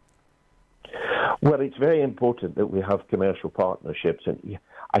forward. Well, it's very important that we have commercial partnerships, and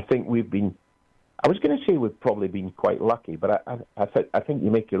I think I was going to say we've probably been quite lucky, but I think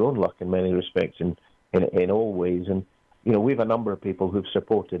you make your own luck in many respects in all ways. And, we have a number of people who've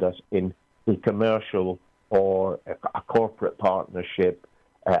supported us in a commercial or a corporate partnership,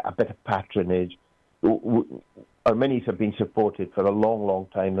 a bit of patronage. Our minis have been supported for a long, long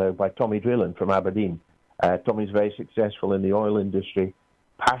time now by Tommy Drillen from Aberdeen. Tommy's very successful in the oil industry,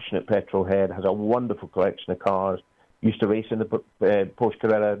 passionate petrol head, has a wonderful collection of cars, used to race in the Porsche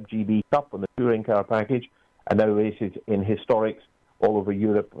Carrera GB Cup on the touring car package, and now races in historics all over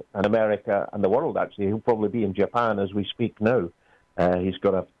Europe and America and the world, actually. He'll probably be in Japan as we speak now. He's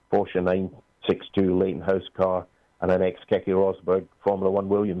got a Porsche 962 Leighton House car and an ex-Keke Rosberg Formula 1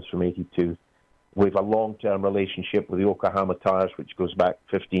 Williams from 82. We have a long-term relationship with the Yokohama Tyres, which goes back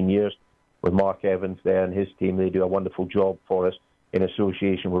 15 years, with Mark Evans there and his team. They do a wonderful job for us in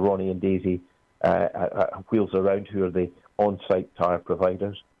association with Ronnie and Daisy Wheels Around, who are the on-site tyre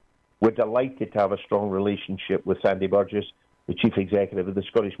providers. We're delighted to have a strong relationship with Sandy Burgess, the Chief Executive of the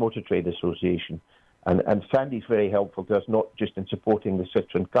Scottish Motor Trade Association. And Sandy's very helpful to us, not just in supporting the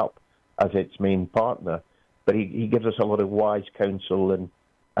Citroën Cup as its main partner, but he gives us a lot of wise counsel and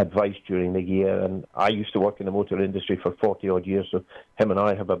advice during the year. And I used to work in the motor industry for 40-odd years, so him and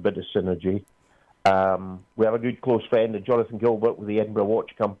I have a bit of synergy. We have a good close friend, Jonathan Gilbert, with the Edinburgh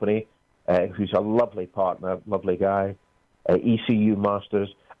Watch Company, who's a lovely partner, lovely guy, ECU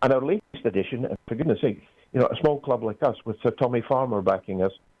Masters. And our latest edition, and for goodness sake, a small club like us with Sir Tommy Farmer backing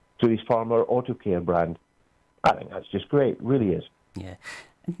us through his Farmer Auto Care brand. I think that's just great, it really is. Yeah.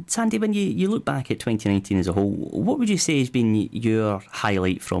 And Sandy, when you look back at 2019 as a whole, what would you say has been your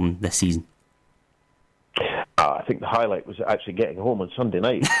highlight from this season? I think the highlight was actually getting home on Sunday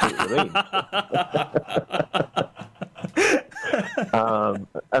night. In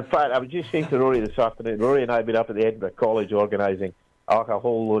fact, I was just saying to Rory this afternoon, Rory and I have been up at the Edinburgh College organising a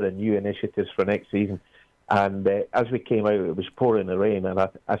whole load of new initiatives for next season. And as we came out, it was pouring the rain. And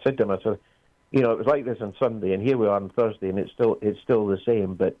I said to him, I said, it was like this on Sunday, and here we are on Thursday, and it's still the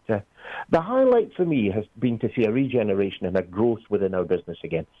same. But the highlight for me has been to see a regeneration and a growth within our business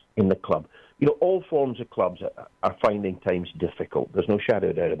again in the club. All forms of clubs are finding times difficult. There's no shadow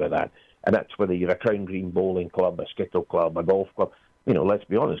of doubt about that. And that's whether you're a Crown Green bowling club, a skittle club, a golf club. Let's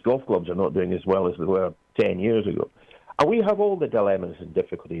be honest, golf clubs are not doing as well as they were 10 years ago. And we have all the dilemmas and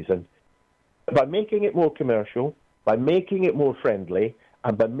difficulties. And by making it more commercial, by making it more friendly,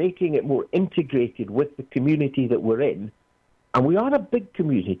 and by making it more integrated with the community that we're in, and we are a big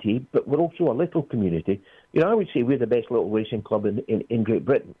community, but we're also a little community. I would say we're the best little racing club in Great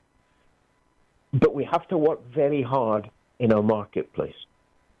Britain. But we have to work very hard in our marketplace.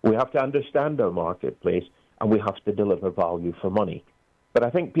 We have to understand our marketplace, and we have to deliver value for money. But I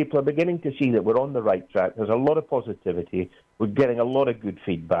think people are beginning to see that we're on the right track. There's a lot of positivity. We're getting a lot of good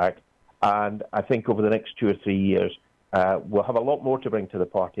feedback. And I think over the next 2 or 3 years, we'll have a lot more to bring to the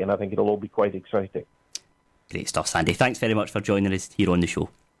party, and I think it'll all be quite exciting. Great stuff, Sandy. Thanks very much for joining us here on the show.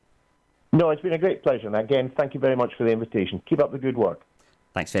 No, it's been a great pleasure. And again, thank you very much for the invitation. Keep up the good work.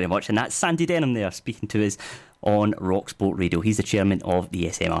 Thanks very much. And that's Sandy Denham there speaking to us on Rock Sport Radio. He's the chairman of the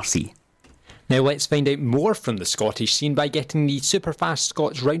SMRC. Now let's find out more from the Scottish scene by getting the Superfast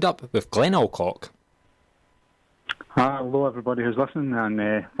Scots roundup with Glenn Alcock. Hello everybody who's listening,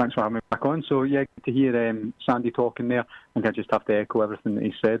 and thanks for having me back on. So good to hear Sandy talking there. I think I just have to echo everything that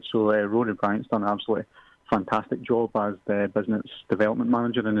he said. So Rory Bryant's done an absolutely fantastic job as the business development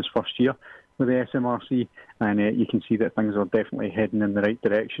manager in his first year with the SMRC, and you can see that things are definitely heading in the right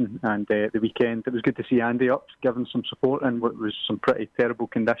direction. And the weekend, it was good to see Andy up giving some support in what was some pretty terrible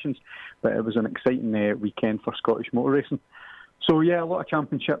conditions, but it was an exciting weekend for Scottish motor racing. So a lot of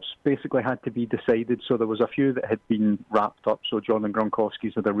championships basically had to be decided. So there was a few that had been wrapped up. So Jordan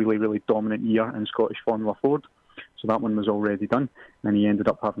Gronkowski's had a really, really dominant year in Scottish Formula Ford. So that one was already done. And he ended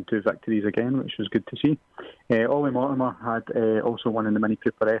up having 2 victories again, which was good to see. Ollie Mortimer had also won in the Mini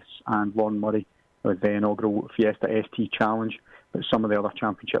Cooper S, and Lon Murray with the inaugural Fiesta ST Challenge. But some of the other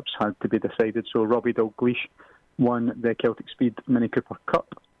championships had to be decided. So Robbie Dalgleish won the Celtic Speed Mini Cooper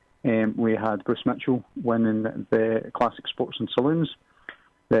Cup. We had Bruce Mitchell winning the Classic Sports and Saloons.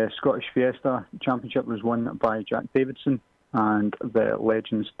 The Scottish Fiesta Championship was won by Jack Davidson and the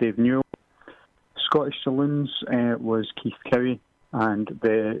legends Dave Newell. Scottish Saloons was Keith Cowie, and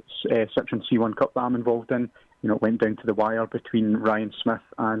the Citroen C1 Cup that I'm involved in, it went down to the wire between Ryan Smith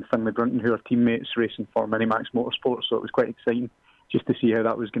and Finlay Brunton, who are teammates racing for Minimax Motorsport, so it was quite exciting just to see how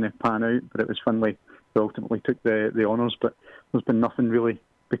that was going to pan out, but it was Finlay who ultimately took the honours, but there's been nothing really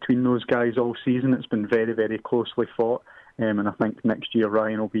between those guys all season. It's been very, very closely fought, and I think next year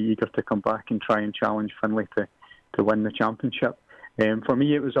Ryan will be eager to come back and try and challenge Finlay to win the championship. For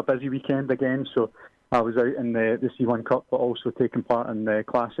me, it was a busy weekend again, so I was out in the C1 Cup, but also taking part in the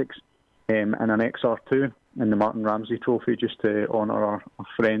Classics in an XR2 in the Martin Ramsey Trophy, just to honour our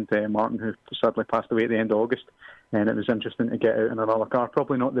friend Martin, who sadly passed away at the end of August. And it was interesting to get out in another car.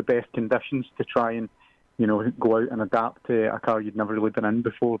 Probably not the best conditions to try and go out and adapt to a car you'd never really been in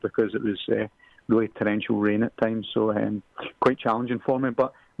before, because it was really torrential rain at times, so quite challenging for me,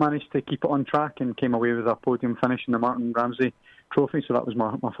 but managed to keep it on track and came away with a podium finish in the Martin Ramsey Trophy, so that was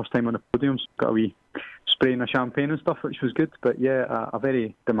my first time on the podium. So got a wee spray of champagne and stuff, which was good, but yeah, a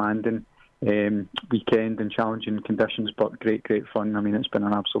very demanding weekend and challenging conditions, but great fun. I mean, it's been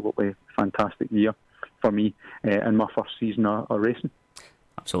an absolutely fantastic year for me in my first season of racing.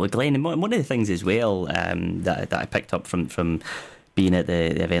 Absolutely, Glenn. And one of the things as well that I picked up from being at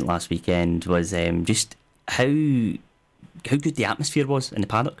the event last weekend was just how good the atmosphere was in the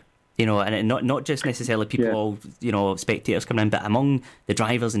paddock. And not just necessarily people, spectators coming in, but among the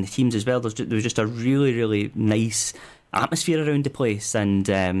drivers and the teams as well. There was just a really, really nice atmosphere around the place, and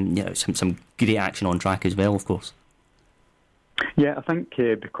some great action on track as well, of course. Yeah, I think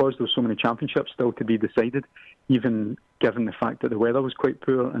because there were so many championships still to be decided, even given the fact that the weather was quite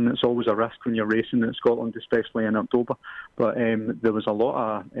poor, and it's always a risk when you're racing in Scotland, especially in October. But there was a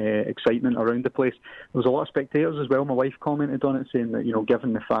lot of excitement around the place. There was a lot of spectators as well. My wife commented on it, saying that,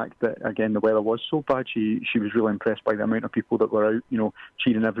 given the fact that, again, the weather was so bad, she was really impressed by the amount of people that were out,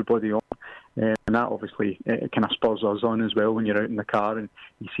 cheering everybody on. And that obviously it kind of spurs us on as well when you're out in the car and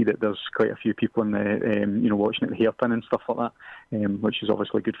you see that there's quite a few people in the watching at the hairpin and stuff like that, which is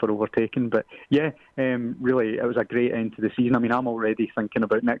obviously good for overtaking. But yeah, really it was a great end to the season. I mean, I'm already thinking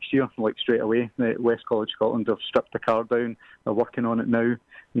about next year, like straight away. West College Scotland have stripped the car down, they're working on it now.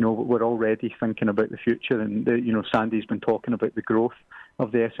 We're already thinking about the future, and Sandy's been talking about the growth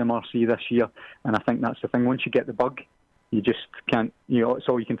of the SMRC this year, and I think that's the thing. Once you get the bug, you just can't, it's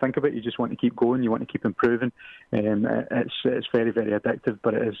all you can think about. You just want to keep going, you want to keep improving. It's very, very addictive,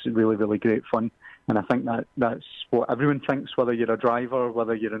 but it is really, really great fun. And I think that's what everyone thinks, whether you're a driver,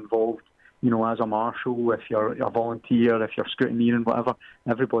 whether you're involved, as a marshal, if you're a volunteer, if you're scrutineering, whatever.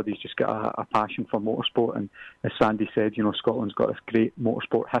 Everybody's just got a passion for motorsport. And as Sandy said, Scotland's got this great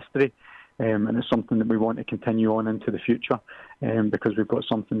motorsport history. And it's something that we want to continue on into the future, because we've got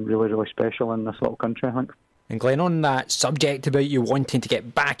something really, really special in this little country, I think. And Glenn, on that subject about you wanting to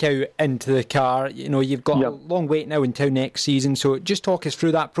get back out into the car, you've got a long wait now until next season, so just talk us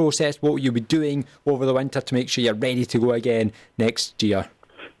through that process, what you'll be doing over the winter to make sure you're ready to go again next year.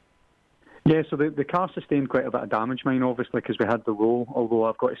 Yeah, so the car sustained quite a bit of damage, mine, obviously, because we had the roll, although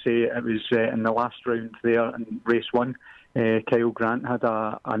I've got to say it was in the last round there in race 1, Kyle Grant had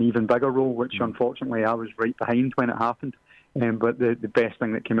an even bigger roll, which unfortunately I was right behind when it happened. But the best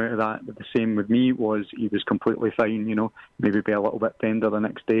thing that came out of that, the same with me, was he was completely fine, maybe be a little bit tender the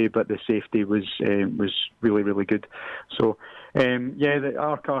next day, but the safety was really, really good. So,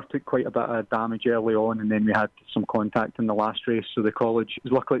 our car took quite a bit of damage early on, and then we had some contact in the last race. So the college,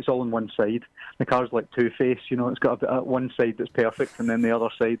 luckily it's all on one side. The car's like Two-Face, it's got a bit one side that's perfect, and then the other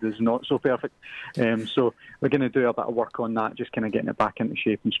side is not so perfect. So we're going to do a bit of work on that, just kind of getting it back into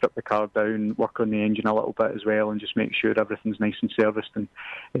shape and strip the car down, work on the engine a little bit as well, and just make sure everything's nice and serviced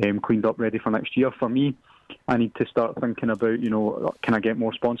and cleaned up, ready for next year. For me, I need to start thinking about, can I get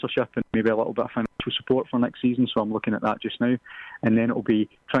more sponsorship and maybe a little bit of financial support for next season? So I'm looking at that just now. And then it'll be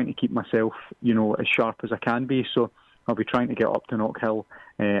trying to keep myself, as sharp as I can be. So I'll be trying to get up to Knockhill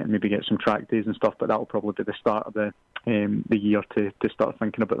and maybe get some track days and stuff, but that'll probably be the start of the year to start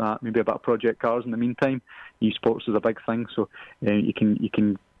thinking about that. Maybe about project cars in the meantime. Esports is a big thing, so you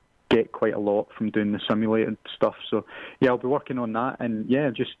can get quite a lot from doing the simulated stuff. So yeah, I'll be working on that, and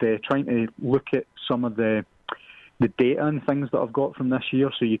just trying to look at some of the data and things that I've got from this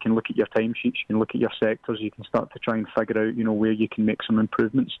year. So you can look at your timesheets, you can look at your sectors, you can start to try and figure out where you can make some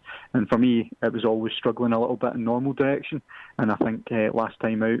improvements. And for me, it was always struggling a little bit in normal direction, and I think last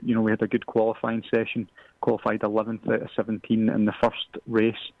time out, we had a good qualifying session, qualified 11th out of 17 in the first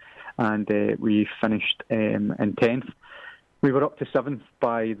race, and we finished in 10th. We were up to 7th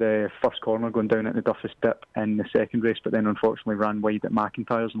by the first corner going down at the Duffus Dip in the second race, but then unfortunately ran wide at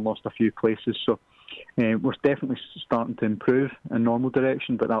McIntyre's and lost a few places. So we're definitely starting to improve in normal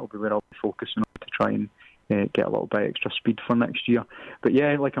direction, but that'll be where I'll be focusing on to try and get a little bit extra speed for next year. But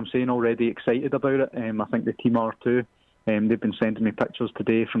yeah, like I'm saying, already excited about it. I think the team are too. They've been sending me pictures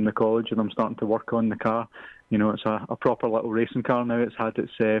today from the college of them starting to work on the car. You know, it's a proper little racing car now. It's had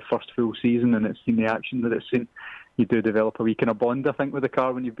its first full season and it's seen the action that it's seen. You do develop a wee kind of bond, I think, with the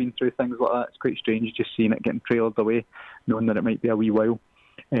car when you've been through things like that. It's quite strange just seeing it getting trailered away, knowing that it might be a wee while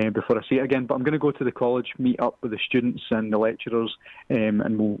before I see it again. But I'm going to go to the college, meet up with the students and the lecturers,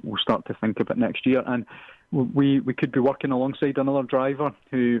 and we'll start to think about next year. And we could be working alongside another driver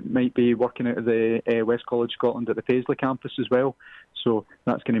who might be working out of the West College Scotland at the Paisley campus as well. So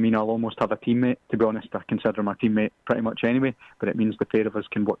that's going to mean I'll almost have a teammate. To be honest, I consider my teammate pretty much anyway, but it means the pair of us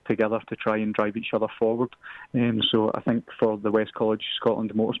can work together to try and drive each other forward. So I think for the West College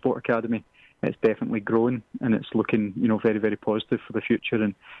Scotland Motorsport Academy, it's definitely growing and it's looking, very, very positive for the future.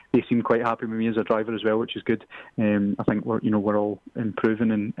 And they seem quite happy with me as a driver as well, which is good. I think we're all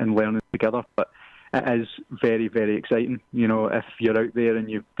improving and learning together. But it is very, very exciting. If you're out there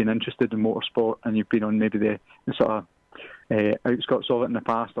and you've been interested in motorsport and you've been on maybe the sort of outskirts of it in the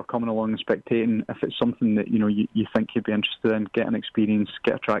past or coming along and spectating, if it's something that you think you'd be interested in, get an experience,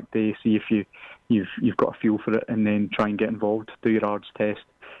 get a track day, see if you've got a feel for it, and then try and get involved, do your ARDS test,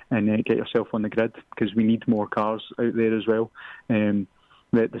 and get yourself on the grid, because we need more cars out there as well.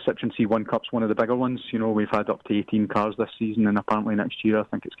 The Citroen C1 Cup's one of the bigger ones. We've had up to 18 cars this season, and apparently next year I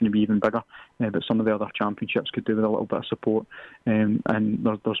think it's going to be even bigger. But some of the other championships could do with a little bit of support, and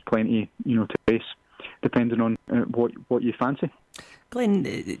there's plenty, to race, depending on what you fancy.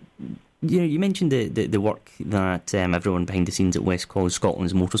 Glenn, you mentioned the work that everyone behind the scenes at West College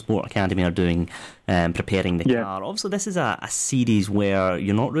Scotland's Motorsport Academy are doing, preparing the car. Obviously, this is a series where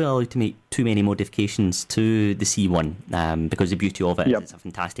you're not really allowed to make too many modifications to the C1, because the beauty of it is it's a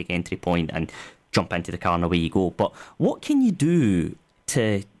fantastic entry point and jump into the car and away you go. But what can you do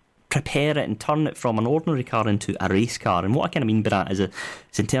to prepare it and turn it from an ordinary car into a race car? And what I kind of mean by that is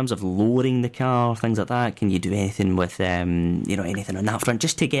in terms of lowering the car, things like that. Can you do anything with anything on that front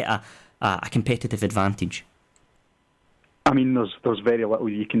just to get a competitive advantage? I mean, there's very little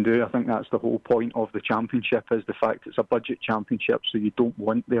you can do. I think that's the whole point of the championship, is the fact it's a budget championship, so you don't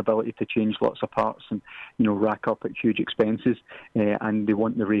want the ability to change lots of parts and rack up at huge expenses, and they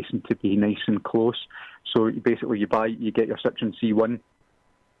want the racing to be nice and close. So basically you get your Citroen C1.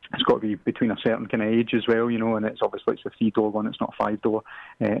 It's got to be between a certain kind of age as well, and it's a 3-door one, it's not a 5-door.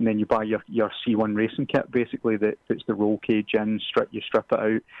 And then you buy your C1 racing kit, basically, that puts the roll cage in, you strip it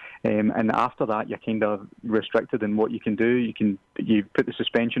out. And after that, you're kind of restricted in what you can do. You put the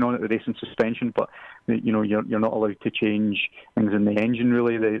suspension on it, the racing suspension, but you're not allowed to change things in the engine,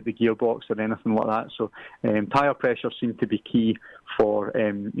 really, the gearbox or anything like that. So tyre pressure seemed to be key for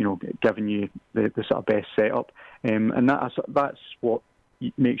giving you the sort of best setup. And that's what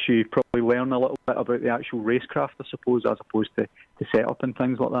makes you probably learn a little bit about the actual racecraft, I suppose, as opposed to setup and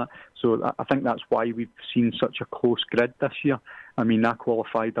things like that. So I think that's why we've seen such a close grid this year. I mean, I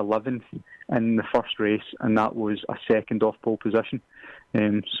qualified 11th in the first race, and that was a second off pole position.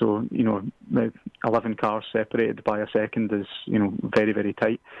 So, 11 cars separated by a second is, very, very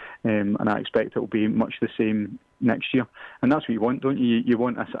tight. And I expect it will be much the same next year. And that's what you want, don't you? You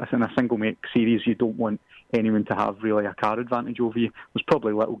want, in a single make series, you don't want anyone to have really a car advantage over you. There's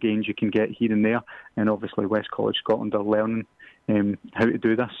probably little gains you can get here and there. And obviously West College Scotland are learning how to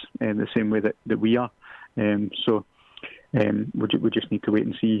do this the same way that we are. So we just need to wait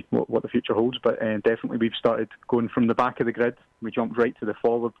and see what the future holds. But definitely we've started going from the back of the grid. We jumped right to the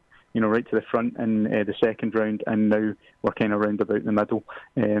forward, right to the front in the second round, and now we're kind of round about the middle.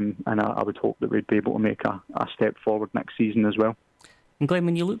 And I would hope that we'd be able to make a step forward next season as well. And Glenn,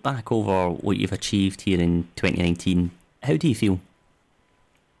 when you look back over what you've achieved here in 2019, how do you feel?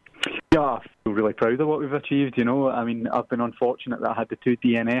 Yeah, I feel really proud of what we've achieved, I mean, I've been unfortunate that I had the 2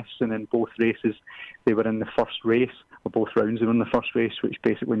 DNFs, and in both races they were in the first race, or both rounds they were in the first race, which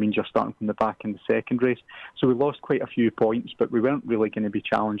basically means you're starting from the back in the second race. So we lost quite a few points, but we weren't really going to be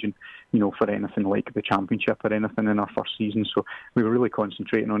challenging, for anything like the championship or anything in our first season. So we were really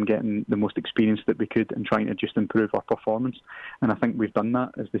concentrating on getting the most experience that we could and trying to just improve our performance. And I think we've done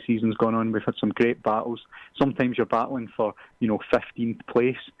that as the season's gone on. We've had some great battles. Sometimes you're battling for, 15th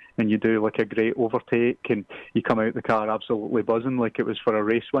place, and you do like a great overtake and you come out the car absolutely buzzing like it was for a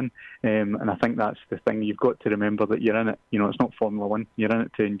race win. And I think that's the thing. You've got to remember that you're in it. It's not Formula 1. You're in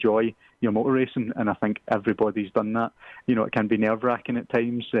it to enjoy your motor racing, and I think everybody's done that. It can be nerve-wracking at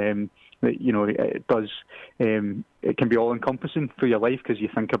times. that it does. It can be all encompassing for your life because you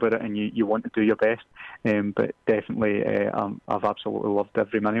think about it and you want to do your best. But definitely, I've absolutely loved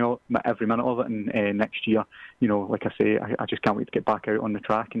every minute of it. And next year, like I say, I just can't wait to get back out on the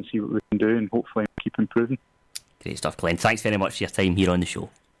track and see what we can do, and hopefully keep improving. Great stuff, Glenn. Thanks very much for your time here on the show.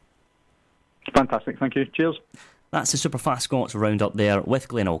 Fantastic, thank you. Cheers. That's the Superfast Scots roundup there with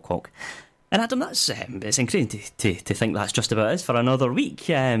Glenn Alcock. And Adam, that's it's incredible to think that's just about us for another week.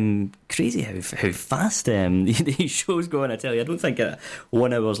 Crazy how fast these shows go on, I tell you. I don't think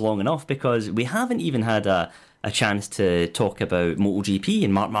 1 hour's long enough, because we haven't even had a chance to talk about MotoGP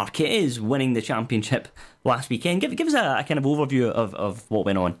and Marc Marquez winning the championship last weekend. Give us a kind of overview of what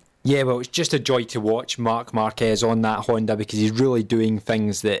went on. Yeah, well, it's just a joy to watch Marc Marquez on that Honda, because he's really doing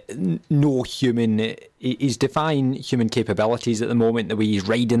things that no human... He's defying human capabilities at the moment, the way he's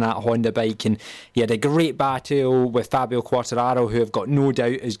riding that Honda bike. And he had a great battle with Fabio Quartararo, who I've got no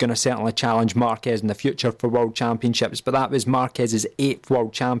doubt is going to certainly challenge Marquez in the future for World Championships. But that was Marquez's 8th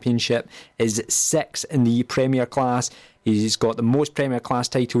World Championship, his 6th in the Premier class. He's got the most Premier Class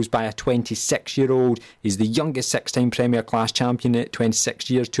titles by a 26-year-old. He's the youngest 6-time Premier Class champion at 26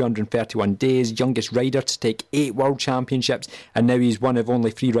 years, 231 days. Youngest rider to take 8 World Championships. And now he's one of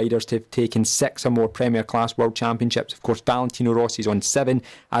only 3 riders to have taken 6 or more Premier Class World Championships. Of course, Valentino Rossi's on 7.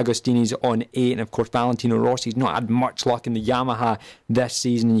 Agostini's on 8. And of course, Valentino Rossi's not had much luck in the Yamaha this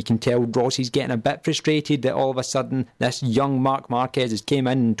season. And you can tell Rossi's getting a bit frustrated that all of a sudden this young Marc Marquez has came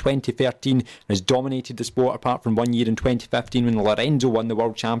in 2013 and has dominated the sport, apart from 1 year in 2015 when Lorenzo won the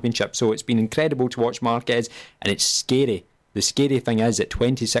World Championship. So it's been incredible to watch Marquez, and it's scary. The scary thing is, at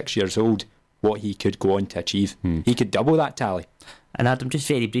 26 years old, what he could go on to achieve. He could double that tally. And Adam, just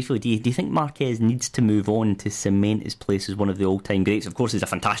very briefly, do you think Marquez needs to move on to cement his place as one of the all-time greats? Of course, he's a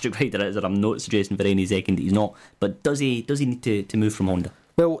fantastic rider, I'm not suggesting for any second that he's not, but does he need to move from Honda?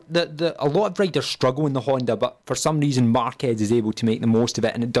 Well, a lot of riders struggle in the Honda, but for some reason Marquez is able to make the most of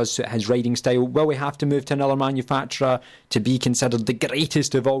it, and it does suit his riding style. Will we have to move to another manufacturer to be considered the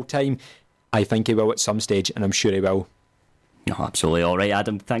greatest of all time? I think he will at some stage, and I'm sure he will. No, absolutely. All right,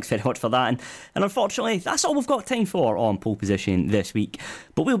 Adam, thanks very much for that. And unfortunately, that's all we've got time for on Pole Position this week.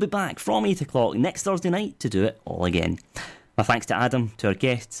 But we'll be back from 8 o'clock next Thursday night to do it all again. My thanks to Adam, to our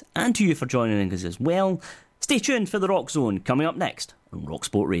guests, and to you for joining us as well. Stay tuned for the Rock Zone coming up next on Rock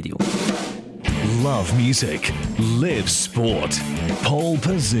Sport Radio. Love music, live sport. Pole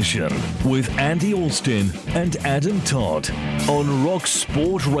Position with Andy Alston and Adam Todd on Rock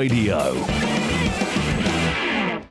Sport Radio.